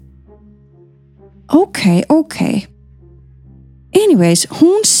fyrir. Ok. Anyways,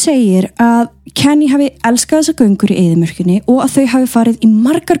 hún segir að Kenny hafi elskað þessa göngur í eyðimörkinni og að þau hafi farið í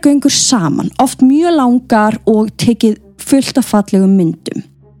margar göngur saman, oft mjög langar og tekið fullt af fallegum myndum.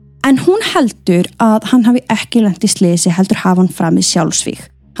 En hún heldur að hann hafi ekki lent í slysi, heldur hafa hann framið sjálfsvíg.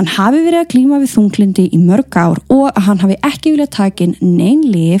 Hann hafi verið að glíma við þunglindi í mörg ár og að hann hafi ekki viljað taka inn nein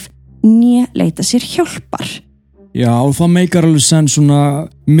lyf né leita sér hjálpar. Já, og það meikar alveg senn svona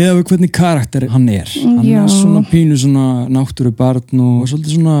með við hvernig karakter hann er. Hann svona pínu svona náttúrubarn og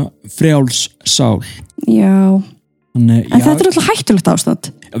svolítið svona frjáls sál. Já. En já, þetta alltaf hættulegt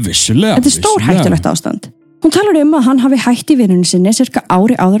ástand. Vissulega. Þetta stór hættulegt ástand. Hún talar að hann hafi hætt í vinnunni sinni cirka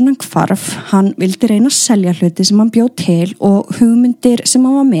ári áður en hann hvarf. Hann vildi reyna að selja hluti sem hann bjó til og hugmyndir sem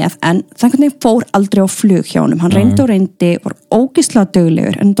hann var með, en það fór aldrei á flug hjá honum. Hann reyndi og reyndi, var ógeðslega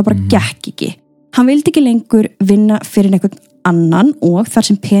duglegur, en þetta bara gekk ekki. Hann vildi ekki lengur vinna fyrir einhvern annan og þar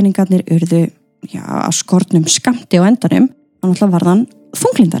sem peningarnir urðu að skornum skammti á endanum, hann alltaf varð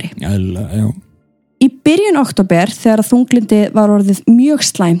þunglindari. Já. Í byrjun október, þegar þunglindi var orðið mjög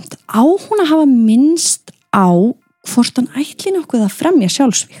slæmt, á hún að hafa minnst á hvort hann ætli nokkuð að fremja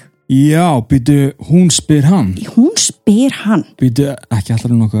sjálfsvíg. Já, býtu, hún spyr hann. Býtu, ekki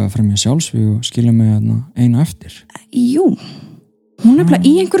allar nokkuð að fremja sjálfsvíg og skilja mig einu eftir. Jú, hún bara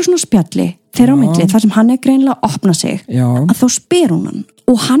í einhverju svona spjalli þeirra á milli, þar sem hann greinilega að opna sig, að þá spyr hún hann.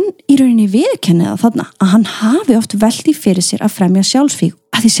 Og hann í rauninni viðurkennir það þarna að hann hafi oft velti fyrir sér að fremja sjálfsvíg,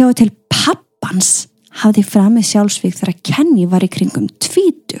 að þið sjáu til pappans hafði framið sjálfsvíg þegar Kenny var í kringum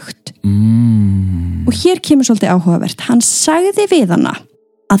 20. Og hér kemur svolítið áhugavert. Hann sagði við hana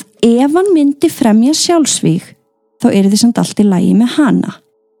að ef hann myndi fremja sjálfsvíg þá yrði samt allt í lagi með hana.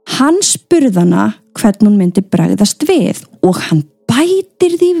 Hann spurði hana hvernig hún myndi bregðast við og hann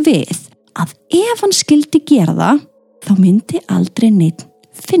bætir því við að ef hann skildi gera það þá myndi aldrei neitt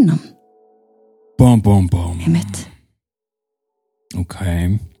finna hann. Bom. Einmitt. Ok.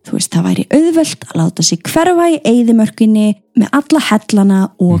 Þú veist, það væri auðvelt að láta sig hverfa í eyðimörkinni með alla hellana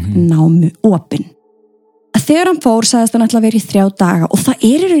og námu opin. þegar hann fór sagðist hann ætla að vera í 3 daga og það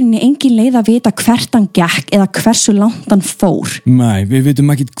í rauninni engin leið að vita hvert hann gekk eða hversu langt hann fór. Nei, við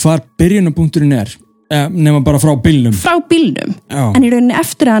vitum ekki hvar byrjunapunkturinn nema bara frá bílnum. Frá bílnum, en í rauninni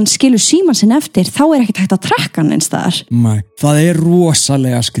eftir að hann skilur síman sinn eftir þá ekkert hægt að trakka hann eins staðar. Nei, það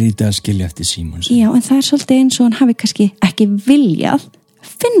rosalega skrítið að skilja eftir síman sinn. Já, en það svolítið eins og hann hafi kannski ekki viljað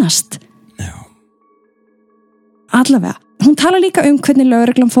finnast. Já. Allavega, hún talar líka hvernig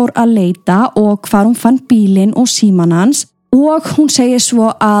lögreglan fór að leita og hvar hún fann bílinn og síman hans og hún segir svo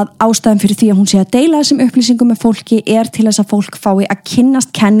að ástæðan fyrir því að hún sé að deila þessum upplýsingum með fólki til þess að fólk fái að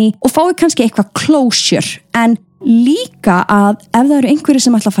kynnast Kenny og fái kannski eitthvað closure en líka að ef það eru einhverjir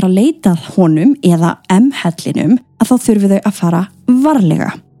sem ætla að fara að leita að honum eða M-hellinum að þá þurfi þau að fara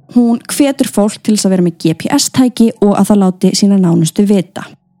varlega. Hún hvetur fólk til þess að vera með GPS-tæki og að það láti sína nánustu vita.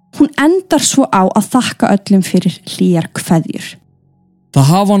 Hún endar svo á að þakka öllum fyrir hlýjar kveðjur. Það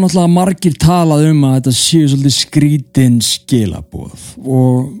hafa náttúrulega margir talað að þetta séu svolítið skrítin skilaboð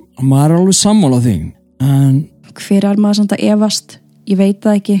og maður alveg sammála því. En hver maður samt að efast? Ég veit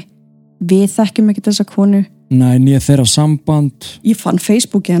það ekki. Við þekkjum ekki þessa konu. Nei, nýja þeirra samband. Ég fann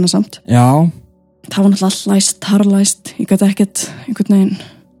Facebooki hennar samt. Já. Það var náttúrulega harlæst. Ég gæti ekkert einhvern veginn.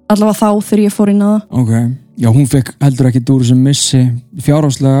 Allavega þá þegar ég fór inn að það. Ok. Já, hún fekk heldur ekkert úr sem missi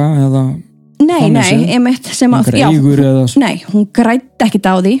fjárhagslega eða... Nei, einmitt sem að... Nei, hún græddi ekkert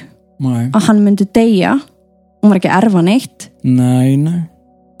á því að hann myndi deyja. Hún var ekki að erfa neitt. Nei.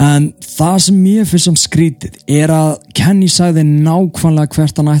 En það sem mér finnst sem skrítið að Kenny sagði nákvæmlega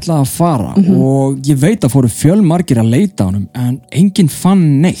hvert hann ætlaði að fara og ég veit að fóru fjölmargir að leita á honum en enginn fann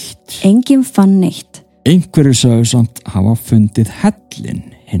neitt. Einhverju sögðu samt hafa fundið hellinn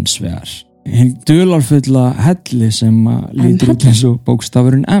hins vegar. Hinn dularfulla helli sem lítur út eins og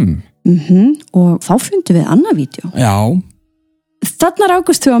bókstafurinn M. Og þá fundum við annað vídeo. Já. Þarna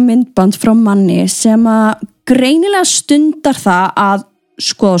rákust við á myndband frá manni sem að greinilega stundar það að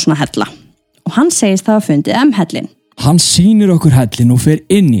skoða svona hella og hann segist það að fundið M-hellin. Hann sýnir okkur hellin og fer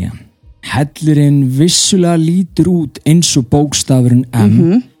inn í hann. Hellirinn vissulega lítur út eins og bókstafurinn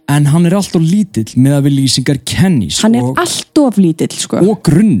M en hann alltof lítill með að við lýsingar Kennys. Hann alltof lítill sko. Og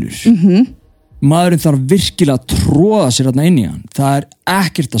grunnur. Maðurinn þarf virkilega að tróða sér þarna inn í hann. Það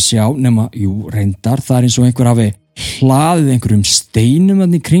ekkert að sjá nema, reyndar, það eins og einhver hafi hlaðið einhverjum steinum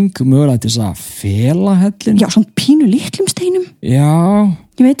þarna í kring, mögulega til þess að fela hellin. Já, svona pínu litlum steinum. Já.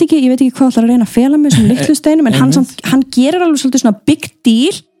 Ég veit ekki hvað ætlar að reyna að fela með svona litlum steinum, en hann gerir alveg svolítið svona big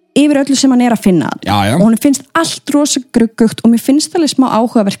deal yfir öllu sem hann að finna. Já. Og hann finnst allt rosa gruggugt og mér finnst alveg smá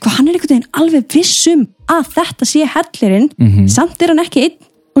áhugavert hvað hann einhvern veginn alveg vissum að þetta sé hellirinn, samt hann ekki einn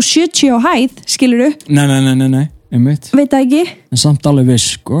og 70 á hæð, skilurðu? Nei, einmitt. Veit það ekki? En samt alveg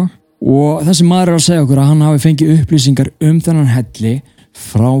viss, sko. Og þessi maður að segja okkur að hann hafi fengið upplýsingar þennan helli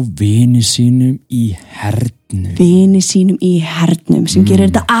frá vini sínum í hernum. Sem gerir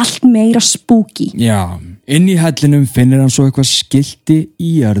þetta allt meira spooky. Já, inn í hellinum finnir hann svo eitthvað skilti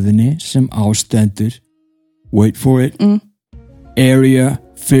í jörðinni sem ástendur. Wait for it. Area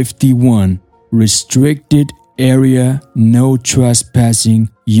 51. Restricted area, no trespassing,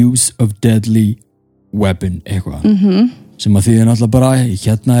 use of deadly weapon, eitthvað. Sem að því náttúrulega bara,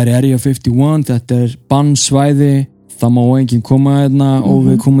 hérna Area 51, þetta bannsvæði, það má enginn koma hérna og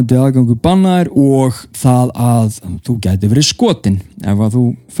við komandi aðgangu bannaðir og það að þú gæti verið skotin ef að þú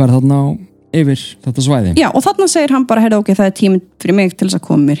ferð þarna yfir þetta svæði. Já, og þarna segir hann bara, ok, það tíminn fyrir mig til þess að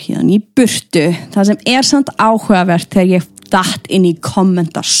koma mér hérna í burtu. Það sem samt áhugavert þegar ég datt inn í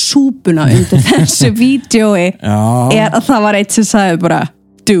kommentarsúpuna undir þessu vídeói að það var eitt sem sagði bara,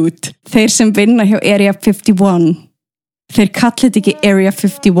 dude, þeir sem vinna hjá Area 51 þeir kallit ekki Area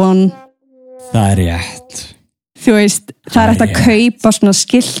 51. Það rétt. Þú veist, það hægt að kaupa svona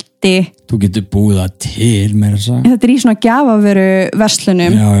skilti. Þú getur búið það til meira þess að. Þetta í svona gjafaveru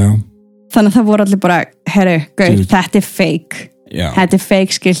verslunum. Já. Þannig að það voru allir bara, herru, gauð, þetta fake. Já. Þetta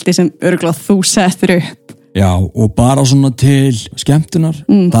fake skilti sem örugglega þú settur upp. Já, og bara svona til skemmtunar,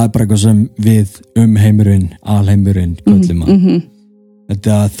 það bara eitthvað sem við heimurinn, alheimurinn, köllum að.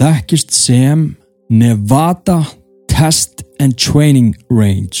 Þetta þekkist sem Nevada Test and Training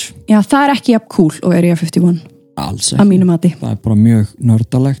Range. Já, það ekki jafn cool og Area 51. Alls ekki. Að mínu mati. Það bara mjög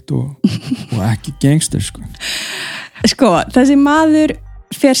nördalegt og ekki gangster, sko. Sko, þessi maður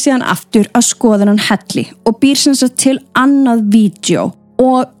fer síðan aftur að skoða hann helli og býr sem sagt til annað vídeo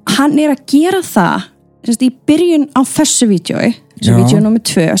og hann að gera það í byrjun á þessu vídeói sem vídeó nummer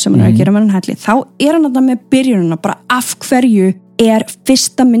 2 sem hann að gera með hann helli, þá hann að með byrjununa bara af hverju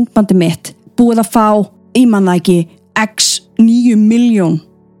fyrsta myndbandi mitt búið að fá, ég man það ekki, x 9 miljón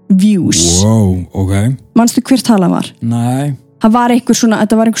views. Wow, ok. Manstu hver talan var? Nei. Það var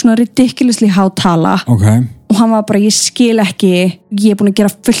þetta var einhver svona ridiculously hátala okay. Og hann var bara, ég skil ekki, ég búin að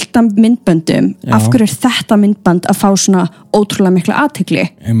gera fullt af myndböndum, af hverju þetta myndband að fá svona ótrúlega mikla athygli.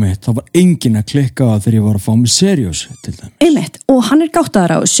 Einmitt, það var enginn að klikka á þegar ég var að fá mig serious til dæmis. Einmitt, og hann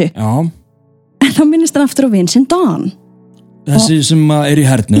gáttaður á þessu. Já. En þá minnist hann aftur á vin sinn Don. Þessi sem í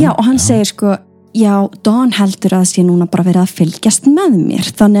hernum. Já, og hann segir sko, Don heldur að sé núna bara verið að fylgjast með mér,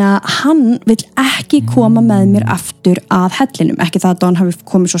 þannig að hann vill ekki koma með mér aftur að hellinum, ekki það að Don hafi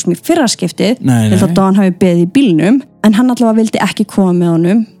komið svo sem í fyrra skiptið, til að Don hafi beðið í bílnum, en hann allavega vildi ekki koma með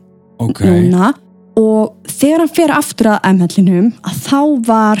honum núna, og þegar hann fer aftur að hellinum, að þá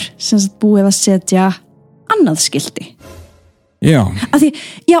var sem sagt búið að setja annað skilti. Já. Því,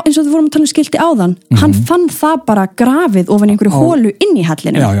 eins og þú vorum að tala um skilti áðan, hann fann það bara grafið ofan einhverju hólu inn í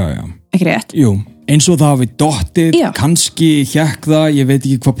hellinum. Já. Ekki rétt? Jú, eins og það hafi dottið, kannski hékk það, ég veit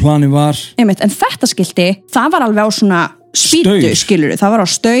ekki hvað planið var. Einmitt, en þetta skilti, það var alveg á svona spýtu, skilur, það var á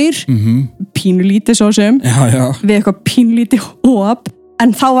staur, pínulítið svo sem, við eitthvað pínulítið hóp,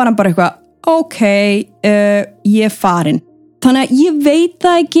 en þá var hann bara eitthvað, ég er farin. Þannig að ég veit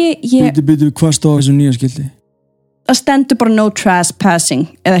það ekki, Bíddu, hvað stóð þessu nýja skilti? Það stendur bara no trespassing,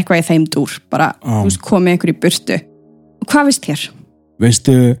 eða eitthvað í þeim dúr, bara, komið einhver í burtu. Og hvað veist þér?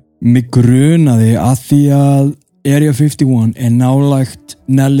 Veistu, mig grunaði að því að Area 51 er nálægt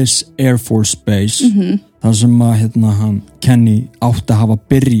Nellis Air Force Base, þar sem að hann Kenny átti að hafa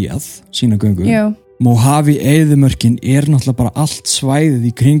byrjað sína göngu. Mojave eyðimörkin er náttúrulega bara allt svæðið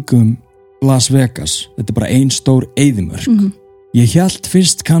í kringum Las Vegas. Þetta er bara ein stór eyðimörk. Ég hélt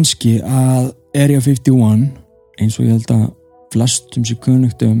fyrst kannski að Area 51, eins og ég held að flestum sé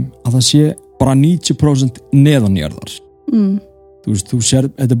kunnugt að það sé bara 90% neðanjarðar. Þú veist,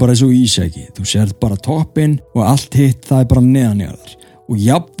 þetta er bara eins og ísæki, þú sérð bara toppinn og allt hitt það er bara neðanjarðar. Og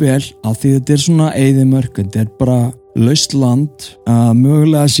jafnvel að því þetta er svona eyðimörk, þetta er bara laust land, að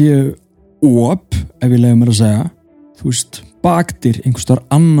mögulega séu op, ef ég leyfi mér að segja, þú veist, baktir einhverstaðar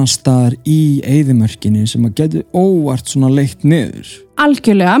annar staðar í eyðimörkinni sem að geti óvart svona leitt niður.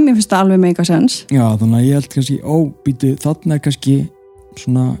 Algjörlega, mér finnst það alveg make a sense. Já, þannig að ég held kannski, þarna er kannski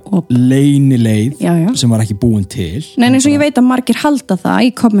svona leynileið sem var ekki búin til. Nei, eins og ég veit að margir halda það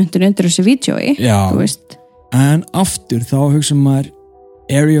í kommentinu undir þessu vídeói. Já, en aftur þá hugsa maður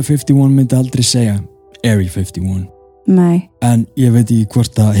Area 51 myndi aldrei segja Area 51. Nei. En ég veit ekki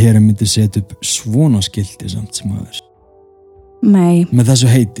hvort að herinn myndi setja upp svona skilti samt sem að vera. Nei. Með þessu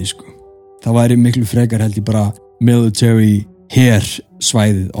heiti, sko. Það væri miklu frekar held ég bara military her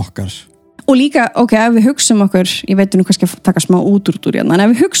svæðið okkar. Og líka, ef við hugsum okkur, ég veit nú kannski að taka smá út úr hérna, en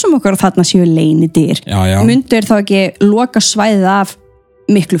ef við hugsum okkur að þarna séu leynidyr, myndir þá ekki loka svæðið af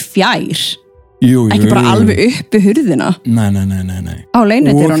miklu fjær? Jú. Ekki bara alveg uppi hurðina? Nei. Á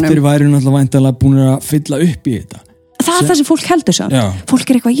leynidyrunum? Og þeir væri náttúrulega væntanlega búin að fylla upp í þetta. Það er það sem fólk heldur samt. Fólk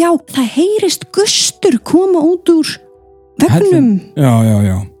er eitthvað, það heyrist gustur koma út úr veggnum. Já.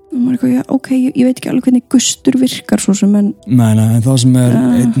 Og maður er eitthvað, ég veit ekki alveg hvernig gustur virkar svo sem, en... Nei, en það sem er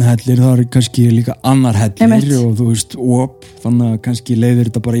einn hellir, það er kannski líka annar hellir og þú veist, þannig að kannski leiðir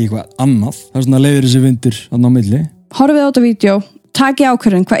þetta bara í eitthvað annað. Það er svona leiðir þessi vindur þannig á milli. Horfið á þetta vídeo, takið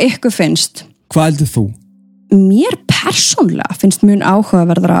ákvörðun hvað ykkur finnst. Hvað heldur þú? Mér persónlega finnst mjög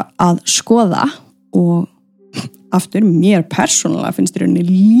áhugaverðara að skoða og aftur, mér persónulega finnst þér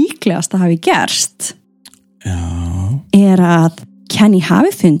líklegast að hafi gerst. Er að Kenny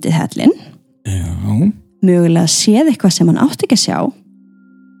hafi fundið hellin, mögulega séð eitthvað sem hann átti ekki að sjá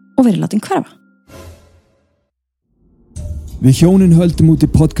og verið látin hverfa. Við hjónin höldum út í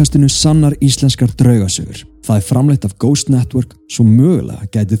podcastinu Sannar íslenskar draugasögur. Það er framleitt af Ghost Network, svo mögulega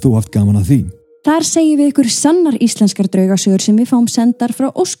gætið þú haft gaman að því. Þar segjum við ykkur sannar íslenskar draugasögur sem við fáum sendar frá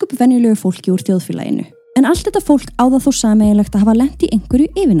ósköp venjulegu fólki úr þjóðfélaginu. En allt þetta fólk á það þó sameiginlegt að hafa lent í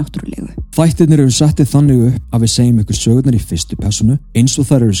einhverju yfirnáttúrulegu. Þættirnir eru settið þannig upp að við segjum ykkur sögurnar í fyrstu persónu eins og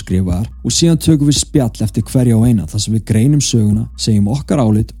þær eru skrifaðar og síðan tökum við spjall eftir hverja á eina þar sem við greinum söguna, segjum okkar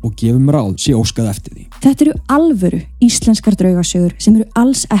álit og gefum ráð sé óskað eftir því. Þetta eru alvöru íslenskar draugasögur sem eru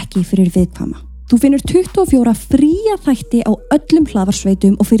alls ekki fyrir viðkvæma. Þú finnur 24 fría þætti á öllum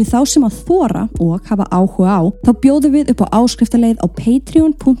hlaðvarsveitum og fyrir þá sem að þora og hafa áhuga á, þá bjóðum við upp á áskriftarleið á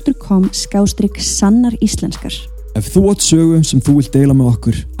patreon.com/sannaríslenskar. Ef þú átt sögu sem þú vilt deila með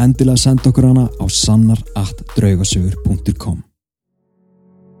okkur, endilega senda okkur hana á sannar@draugasögur.com.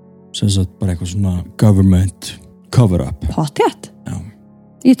 Sem sagt bara eitthvað svona government cover-up. Pottþétt. Já.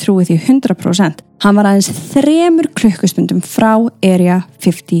 Ég trúi því 100%. Hann var aðeins 3 klukkustundum frá Area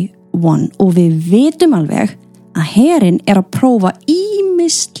 51 og við vitum alveg að herinn er að prófa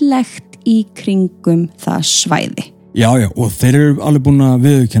ýmislegt í kringum það svæði. Já, og þeir eru alveg búin að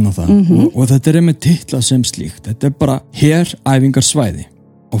viðurkenna það og þetta með titlað sem slíkt. Þetta bara heræfingarsvæði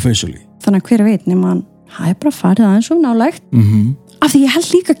officially. Þannig að hver veit nema hann hafi bara farið aðeins og nálægt. Af því ég held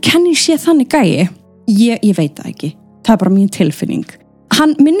líka að Kenny sé þannig gæi. Ég veit það ekki. Það bara mín tilfinning.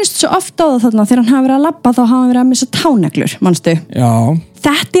 Hann minnist svo ofta á það þarna þegar hann hafi verið að labba þá hafi hann verið að missa táneglur, manstu? Já.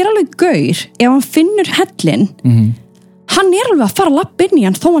 Þetta alveg gaur ef hann finnur hellinn. Hann alveg að fara að labba inn í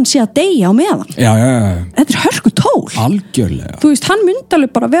hann þó hann sé að deyja á meðan. Já. Þetta hörku tól. Algjörlega. Þú veist, hann myndi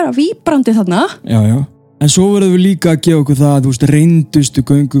alveg bara vera víbrandi þarna. Já. En svo verðum við líka að gefa okkur það að, þú veist, reyndustu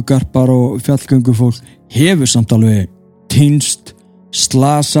göngugarpar og fjallgöngufólk hefur samt alveg týnst,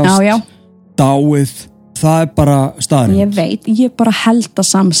 slasast, dáið. Það bara staðrind. Ég veit, ég bara held að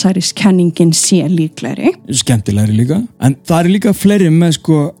samsæriskenningin sé líklegri. Skemmtilegri líka. En það líka fleiri með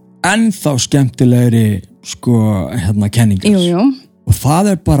ennþá skemmtilegri kenningar. Jú. Og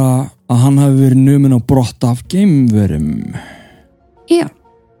það bara að hann hafi verið numinn á brott af geimverum. Já.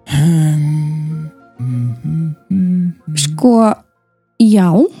 Já.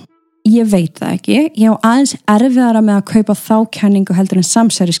 Ég veit það ekki. Ég á aðeins erfiðara með að kaupa þá kenningu heldur en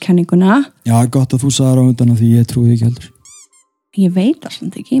samsæriskenninguna. Já, gott að þú sagðir á undan því ég trúi ekki heldur. Ég veit það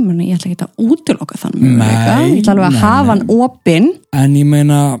samt ekki, ég ætla ekki að útiloka þann möguleika. Ég ætla alveg að hafa hann opinn. En ég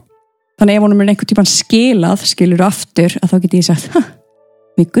meina... Þannig ef honum einhvern típan skilað, skilur aftur, að þá geti ég sagt,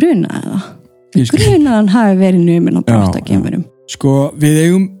 mig grunaði það. Mig grunaði hann hafi verið numinn á brott af geimverum. Við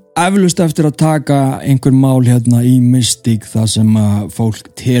eigum eflaust eftir að taka einhver mál hérna í mystík þar sem að fólk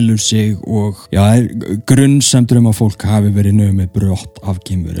telur sig og grunnsemdur að fólk hafi verið numið brott af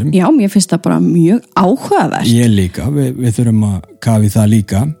geimverum. Já, mér finnst það bara mjög áhugavert. Ég líka, við þurfum að kafi það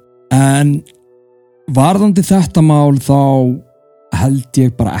líka. En varðandi þetta mál þá held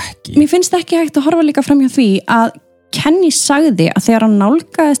ég bara ekki. Mér finnst ekki hægt að horfa líka fram hjá því að Kenny sagði að þegar hann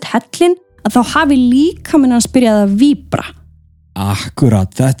nálgaðist hellinn að þá hafi líkaminn hans byrjað að víbra.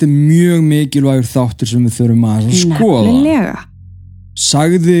 Akkurat, þetta mjög mikilvægur þáttur sem við þurfum að skoða. Nefnilega.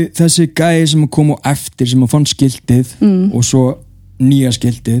 Sagði þessi gæi sem kom á eftir sem að fann skiltið og svo nýja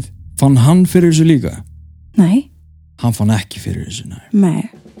skiltið, fann hann fyrir þessu líka? Nei. Hann fann ekki fyrir þessu, nei.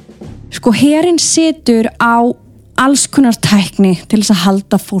 Herinn situr á alls konar tækni til þess að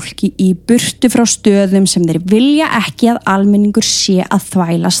halda fólki í burtu frá stöðum sem þeir vilja ekki að almenningur sé að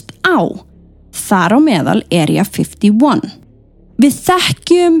þvælast á. Þar á meðal Area 51. Við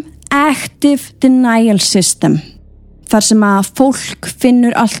þekkjum Active Denial System, þar sem að fólk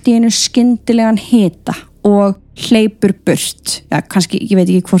finnur allt í einu skyndilegan hita og hleypur burt. Já, kannski, ég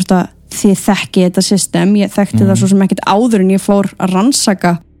veit ekki hvort að þið þekkið þetta system, ég þekkti það svo sem ekkert áður en ég fór að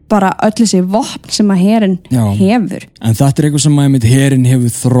rannsaka bara öll þessi vopn sem að herinn hefur. En þetta eitthvað sem að herinn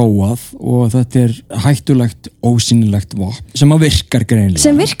hefur þróað og þetta hættulegt, ósýnilegt vopn sem að virkar greinlega.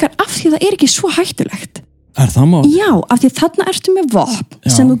 Sem virkar af því það ekki svo hættulegt. Það mál? Já, af því þarna ertu með vopn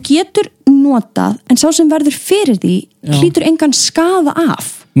sem þú getur notað en sá sem verður fyrir því hlýtur engan skaða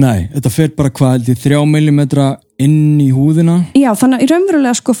af. Nei, þetta fer bara 3 millimetra inn í húðina. Já, þannig að í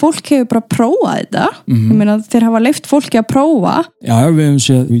raunverulega fólk hefur bara prófað þetta. Ég meina þeir hafa leyft fólki að prófa. Já, við hefum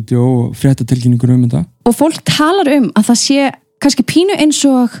séð vídeo og fréttatilkynningur þetta. Og fólk talar að það sé kannski pínu eins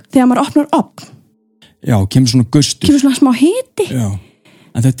og þegar maður opnar opn. Já, kemur svona gustur. Kemur svona smá hiti. Já.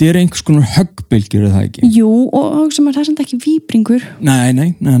 En þetta einhvers konar höggbylgjur, það ekki? Jú, og sem það samt ekki víbringur. Nei.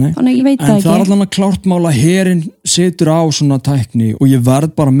 Þannig ég veit það ekki. En það allan að klárt mál að herinn setur á svona tækni og ég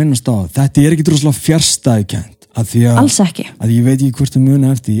verð bara að minnast á það. Þetta ekki droslega fjarstæðukennt. Alls ekki. Að ég veit ekki hvort það muni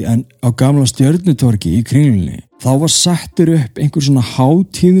eftir, en á gamla Stjörnutorgi í Kringlunni, þá var settur upp einhver svona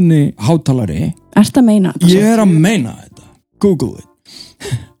hátíðni hátalari. Ertu að meina þetta? Ég að meina þetta. Google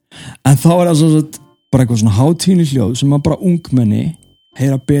it. En þá það bara eitthvað svona hátíðni hljóð sem að bara ungmenni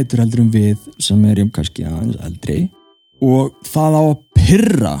heyra betur heldur en við sem kannski aðeins eldri og það á að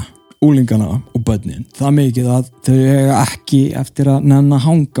pirra úlingana og börnin það mikið að þau eiga ekki eftir að nenna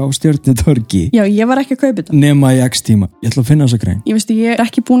hanga á Stjörnutorgi. Já, ég var ekki að kaupa þetta nema í x tíma. Ég ætla að finna þessa grein. Ég er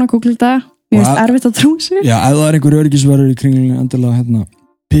ekki búin að googla þetta. Ég veist erfitt að trúa sig. Já, ef það einhver öryggisverður í Kringlunni endilega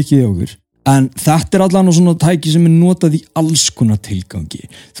pikkið okkur. En þetta allan svona tæki sem notað í alls konar tilgangi.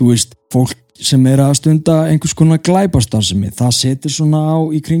 Þú veist, fólk sem að stunda einhvers konar glæpastarfsemi, það setur svona á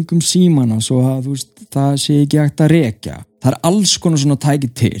í kringum símana svo að það sé ekki hægt að rekja. Það alls konar svona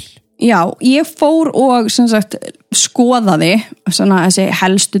tæki til. Já, ég fór og skoðaði svona þessi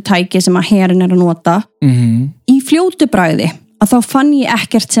helstu tæki sem að herinn að nota. Í fljótu bragði að þá fann ég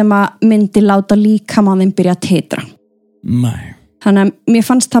ekkert sem að myndi láta líkamanninn byrja að titra. Nei. Þannig að mér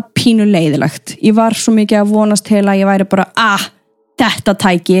fannst það pínu leiðilegt. Ég var svo mikið að vonast til að ég væri bara, þetta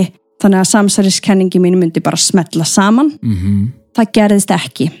tæki. Þannig að samsæriskenningi mín myndi bara smetla saman. Það gerðist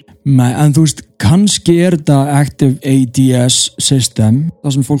ekki. Nei, en þú veist, kannski þetta Active ADS system,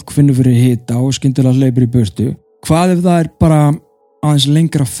 það sem fólk finnur fyrir hita og skyndilega hleypur í burtu. Hvað ef það bara aðeins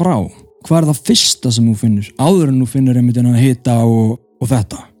lengra frá? Hvað það fyrsta sem þú finnur? Áður en þú finnur einmitt að hita og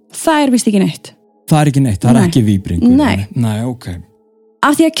þetta? Það vist ekki neitt. Það ekki neitt, það ekki víbringur? Nei, ok.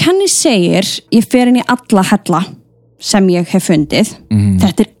 Af því að Kenny segir, ég fer inn í alla hella sem ég hef fundið.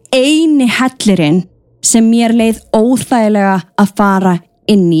 Þetta eini hellirinn sem mér leið óþægilega að fara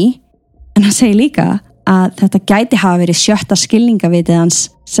inn í, en hann segir líka að þetta gæti hafa verið 7. skilningavitið hans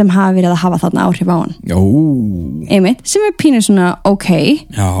sem hafa verið að hafa þarna áhrif á hann. Einmitt, sem pínur svona ok.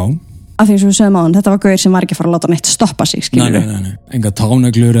 Já. Af því sem við sögum á hann, þetta var gaur sem var ekki að fara að láta neitt stoppa sig, skilur. Nei. Enga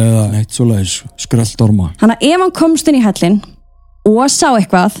táneglur eða neitt svoleiðis skrölldorma. Þannig að ef hann komst inn í hellinn og sá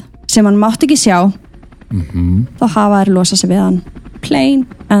eitthvað sem hann mátti ekki sjá, þá hafa þær losað sig við hann. Plain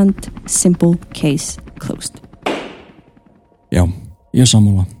and simple case closed. Já, ég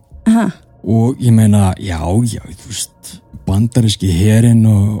sammála. Og ég meina, já, þú veist, bandaríski herinn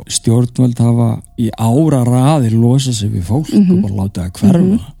og stjórnvöld hafa í áraraðir losað sig við fólk og bara láta það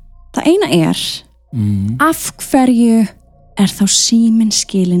hverfa. Það eina af hverju þá síminn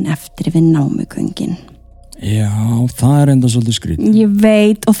skilinn eftir við námugöngin? Já, það enda svolítið skrítið. Ég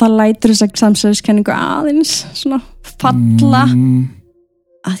veit, og það lætur þess að samsæðiskenningu aðeins svona falla.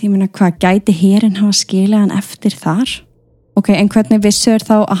 Að ég meina, hvað gæti herinn hafa skilið hann eftir þar? Ok, en hvernig vissur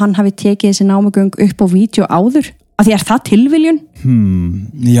þá að hann hafi tekið þessi námugöng upp á vídeo áður? Að því það tilviljun?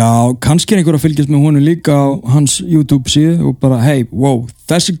 Já, kannski einhver að fylgjast með honum líka á hans YouTube síðu og bara, hey, wow,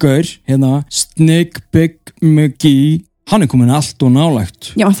 þessi gaur, hérna, Snake Big McGee, hann komin allt og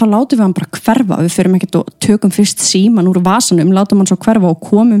nálægt. Já, en þá látum við hann bara hverfa. Við förum ekkert og tökum fyrst síman úr vasanum, látum hann svo hverfa og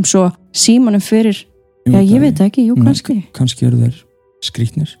komum svo símanum fyrir, ég veit ekki, kannski. Kannski þeir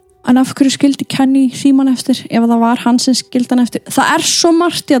skrítnir. En af hverju skildi Kenny síman eftir ef það var hann sem skildi hann eftir? Það svo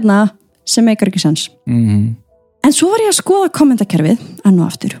margt hérna sem meikar ekki sens. En svo var ég að skoða kommentakerfið enn og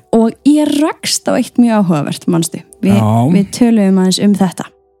aftur og ég rakst á eitt mjög áhugavert, manstu. Við töluðum aðeins þetta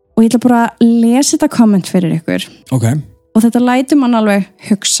og ég ætla bara að lesa þetta komment fyrir ykkur. Ok. Og þetta lætur mann alveg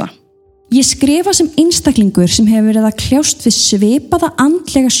hugsa. Ég skrifa sem einstaklingur sem hefur verið að kljást við svipaða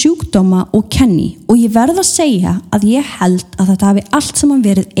andlega sjúkdóma og Kenny og ég verð að segja að ég held að þetta hafi allt saman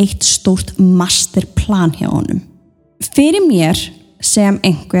verið eitt stórt masterplan hjá honum. Fyrir mér sem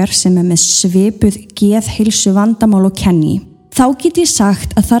einhver sem með svipuð geðheilsu vandamál og Kenny, þá get ég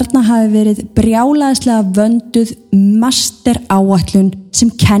sagt að þarna hafi verið brjálæðislega vönduð masteráætlun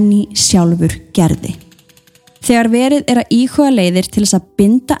sem Kenny sjálfur gerði. Þegar verið að íhuga leiðir til þess að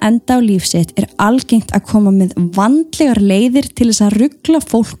binda enda á lífsitt algengt að koma með vandlegar leiðir til þess að rugla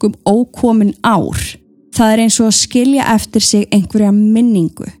fólk ókomin ár. Það eins og að skilja eftir sig einhverja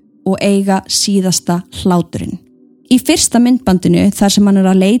minningu og eiga síðasta hláturinn. Í fyrsta myndbandinu þar sem hann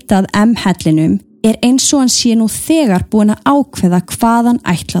að leita að M-hellinum eins og hann sé nú þegar búin að ákveða hvað hann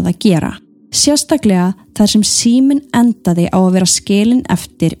ætlað að gera. Sérstaklega þar sem síminn endaði á að vera skilinn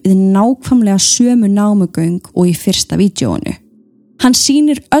eftir við nákvæmlega sömu námugöng og í fyrsta vídeónu. Hann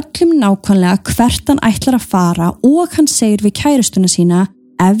sýnir öllum nákvæmlega hvert hann ætlar að fara og hann segir við kærustuna sína,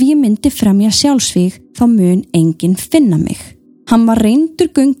 ef ég myndi fremja sjálfsvíg þá mun enginn finna mig. Hann var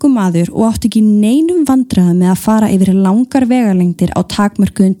reyndur göngumaður og átti ekki neinum vandræðum með að fara yfir langar vegalengdir á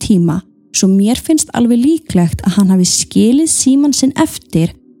takmörkuðum tíma, svo mér finnst alveg líklegt að hann hafi skilið símann sinn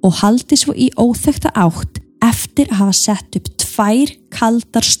eftir og haldi svo í óþekkta átt eftir að hafa sett upp 2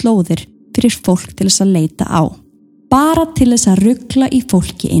 kaldar slóðir fyrir fólk til þess að leita á. Bara til þess að rugla í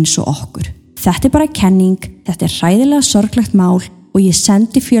fólki eins og okkur. Þetta bara kenning, þetta hræðilega sorglegt mál og ég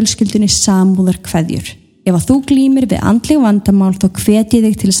sendi fjölskyldunni samúðar kveðjur. Ef að þú glímir við andleg vandamál þá hvet ég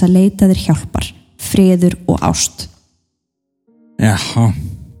þig til þess að leita þér hjálpar, friður og ást. Jaha,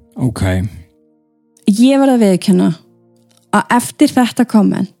 ok. Ég verð að viðurkenna að eftir þetta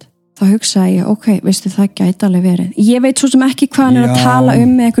komment þá hugsaði ég, ok, veistu það gæti alveg verið. Ég veit svo sem ekki hvað hann að tala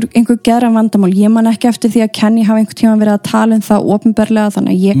með einhver geðran vandamál. Ég man ekki eftir því að Kenny hafi einhvern tíma verið að tala það opinberlega,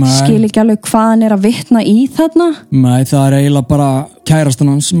 þannig að ég skil ekki alveg hvað hann að vitna í þarna. Nei, það eiginlega bara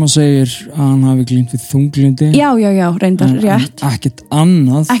kærastan hans sem að segir að hann hafi glímt við þunglindi. Já, reyndar, rétt. Ekkert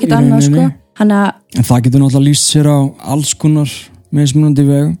annað sko. En það getur náttúrulega lýst sér á alls konar mismunandi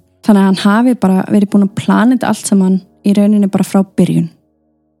vegu. Þannig að hann hafi bara verið búin að plana þetta allt saman í rauninni bara frá byrjun.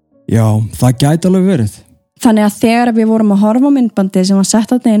 Já, það gæti alveg verið. Þannig að þegar við vorum að horfa á myndbandi sem var sett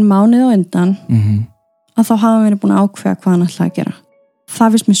þarna inn mánuð á undan, að þá hafa við búin að ákveða hvað hann ætlaði að gera.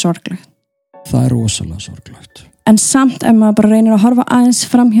 Það finnst mér sorglegt. Það rosalega sorglegt. En samt ef maður bara reynir að horfa aðeins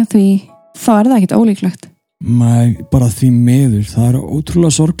fram hjá því, þá það ekkert ólíklegt. Nei, bara því miður. Það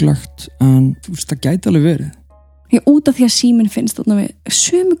ótrúlega sorglegt, en þú veist, það gæti alveg verið. Ég út af því að síminn finnst þarna við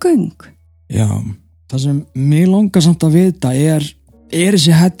sömu göng. Já, það sem mig langar samt að vita er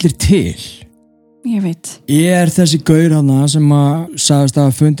þessi hellir til? Ég veit. Þessi gaur hana sem að sagðist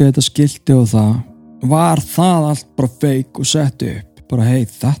að fundi þetta skilti og það, var það allt bara fake og sett upp? Bara hei,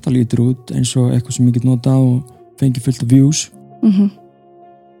 þetta lítur út eins og eitthvað sem ég get notað og fengi fullt af views.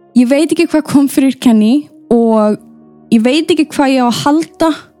 Ég veit ekki hvað kom fyrir Kenny og ég veit ekki hvað ég á að halda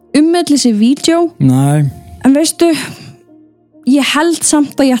öll þessi vídeo. Nei. En veistu, ég held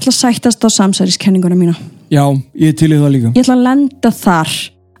samt að ég ætla að sættast á samsæriskenninguna mína. Já, ég til í það líka. Ég ætla að lenda þar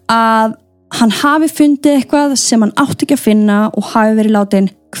að hann hafi fundið eitthvað sem hann átti ekki að finna og hafi verið látinn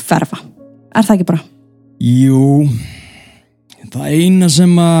hverfa. Er það ekki bara? Jú, það eina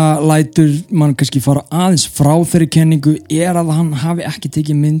sem að lætur mann kannski fara aðeins frá þeirri kenningu er að hann hafi ekki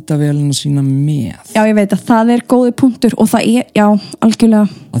tekið myndavélina sína með. Já, ég veit að það er góði punktur og það er, já, algjörlega.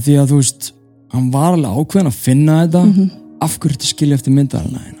 Að því að þú veist, hann var alveg ákveðin að finna þetta, af hverju þetta skilja eftir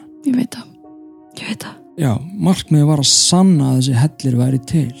myndavélina hérna. Ég veit það. Já, markmiðið var að sanna að þessi hellir væri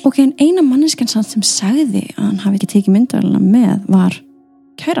til. Ok, en eina manneskjan sem sagði að hann hafi ekki tekið myndavélina með var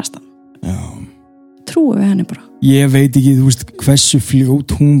kærastan. Já. Trúi við henni bara. Ég veit ekki, þú veist, hversu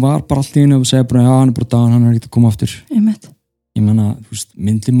fljót hún var bara allt í henni og segja bara, já, hann er bara dagan, hann er ekki að koma aftur. Ég menna, þú veist,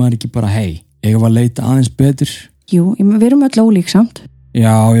 myndir maður ekki bara, hei, ég var að leita aðeins betur. Jú, við erum öll ólík samt.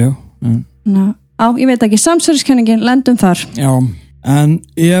 Já. Ég veit ekki, samsæriskenningin, lendum þar. Já, en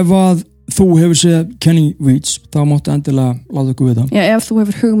ef að þú hefur séð Kenny Veach, þá máttu endilega láta okkur vita. Já, ef þú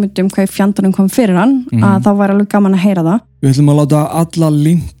hefur hugmynd hvað í fjandanum kom fyrir hann, að þá var alveg gaman að heyra það. Við ætlum að láta alla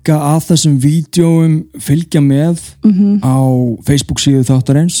linka að þessum vídeóum fylgja með á Facebook síðu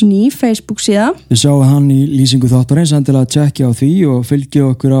þáttarins. Ný Facebook síða. Þið sjáu hann í lýsingu þáttarins, endilega tjekkja á því og fylgja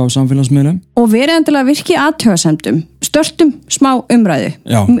okkur á samfélagsmiðlum. Og verið endilega virki athugasemdum. Störtum smá umræðu.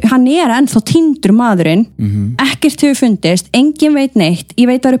 Já. Hann er ennþá týndur maðurinn, ekkert hefur fundist, engin veit neitt. Ég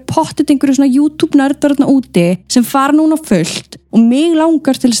veit að það eru pottet einhverju svona YouTube-nördar þarna úti sem fara núna fullt og mig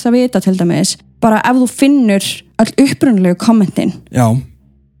langar til þess að vita til dæmis, bara ef þú finnur all upprunalegu kommentin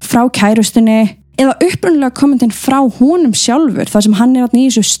frá kærustinni eða upprunalega kommentin frá honum sjálfur, þar sem hann er í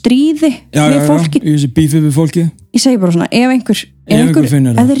þessu stríði við fólki. Í þessu bífi við fólki. Ég segi bara svona, ef einhver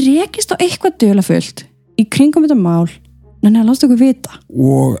þið rekist á eitthvað dularfullt í kringum þetta mál, en það láta okkur vita.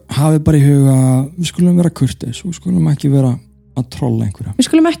 Og hafið bara í huga, við skulum vera kurteis, við skulum ekki vera að trolla einhverja. Við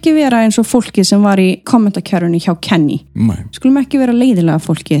skulum ekki vera eins og fólkið sem var í kommentakjærunni hjá Kenny. Nei. Við skulum ekki vera leiðilega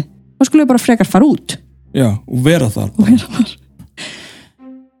fólkið. Þá skulum við bara frekar fara út. Já, og vera þar.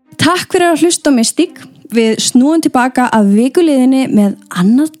 Takk fyrir að hlusta á Mystic. Við snúum tilbaka að vikuliðinni með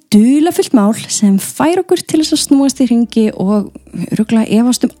annað dularfullt mál sem fær okkur til þess að snúast í hringi og ruglega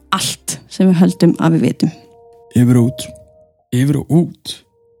efast allt sem við höldum að við vitum. Yfir og út.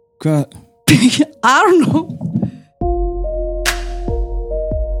 Hvað? I don't know.